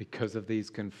 Because of these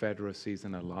confederacies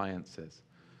and alliances.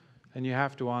 And you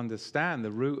have to understand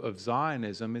the root of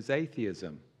Zionism is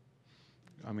atheism.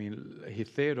 I mean,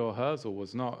 Theodore Herzl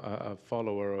was not a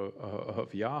follower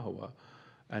of Yahweh,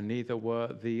 and neither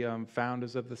were the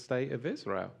founders of the State of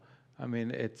Israel. I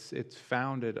mean, it's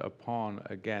founded upon,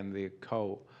 again, the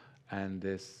occult and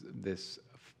this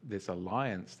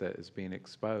alliance that has been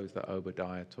exposed that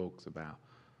Obadiah talks about.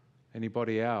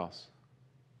 Anybody else?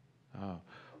 Oh.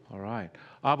 All right.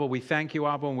 Abba, we thank you,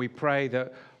 Abba, and we pray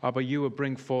that, Abba, you will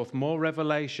bring forth more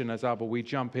revelation as, Abba, we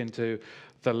jump into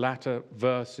the latter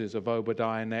verses of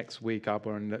Obadiah next week, Abba,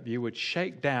 and that you would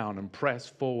shake down and press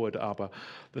forward, Abba,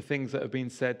 the things that have been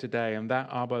said today, and that,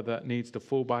 Abba, that needs to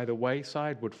fall by the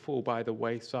wayside would fall by the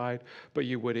wayside, but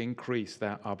you would increase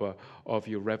that, Abba, of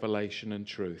your revelation and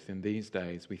truth in these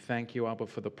days. We thank you, Abba,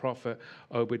 for the prophet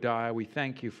Obadiah. We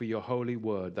thank you for your holy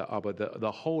word, that, Abba,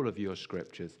 the whole of your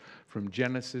scriptures, from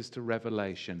Genesis to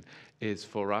Revelation, is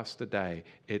for us today.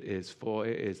 It is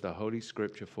the Holy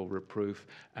Scripture for reproof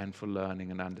and for learning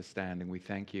and understanding. We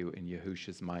thank you in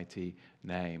Yahushua's mighty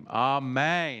name.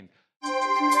 Amen.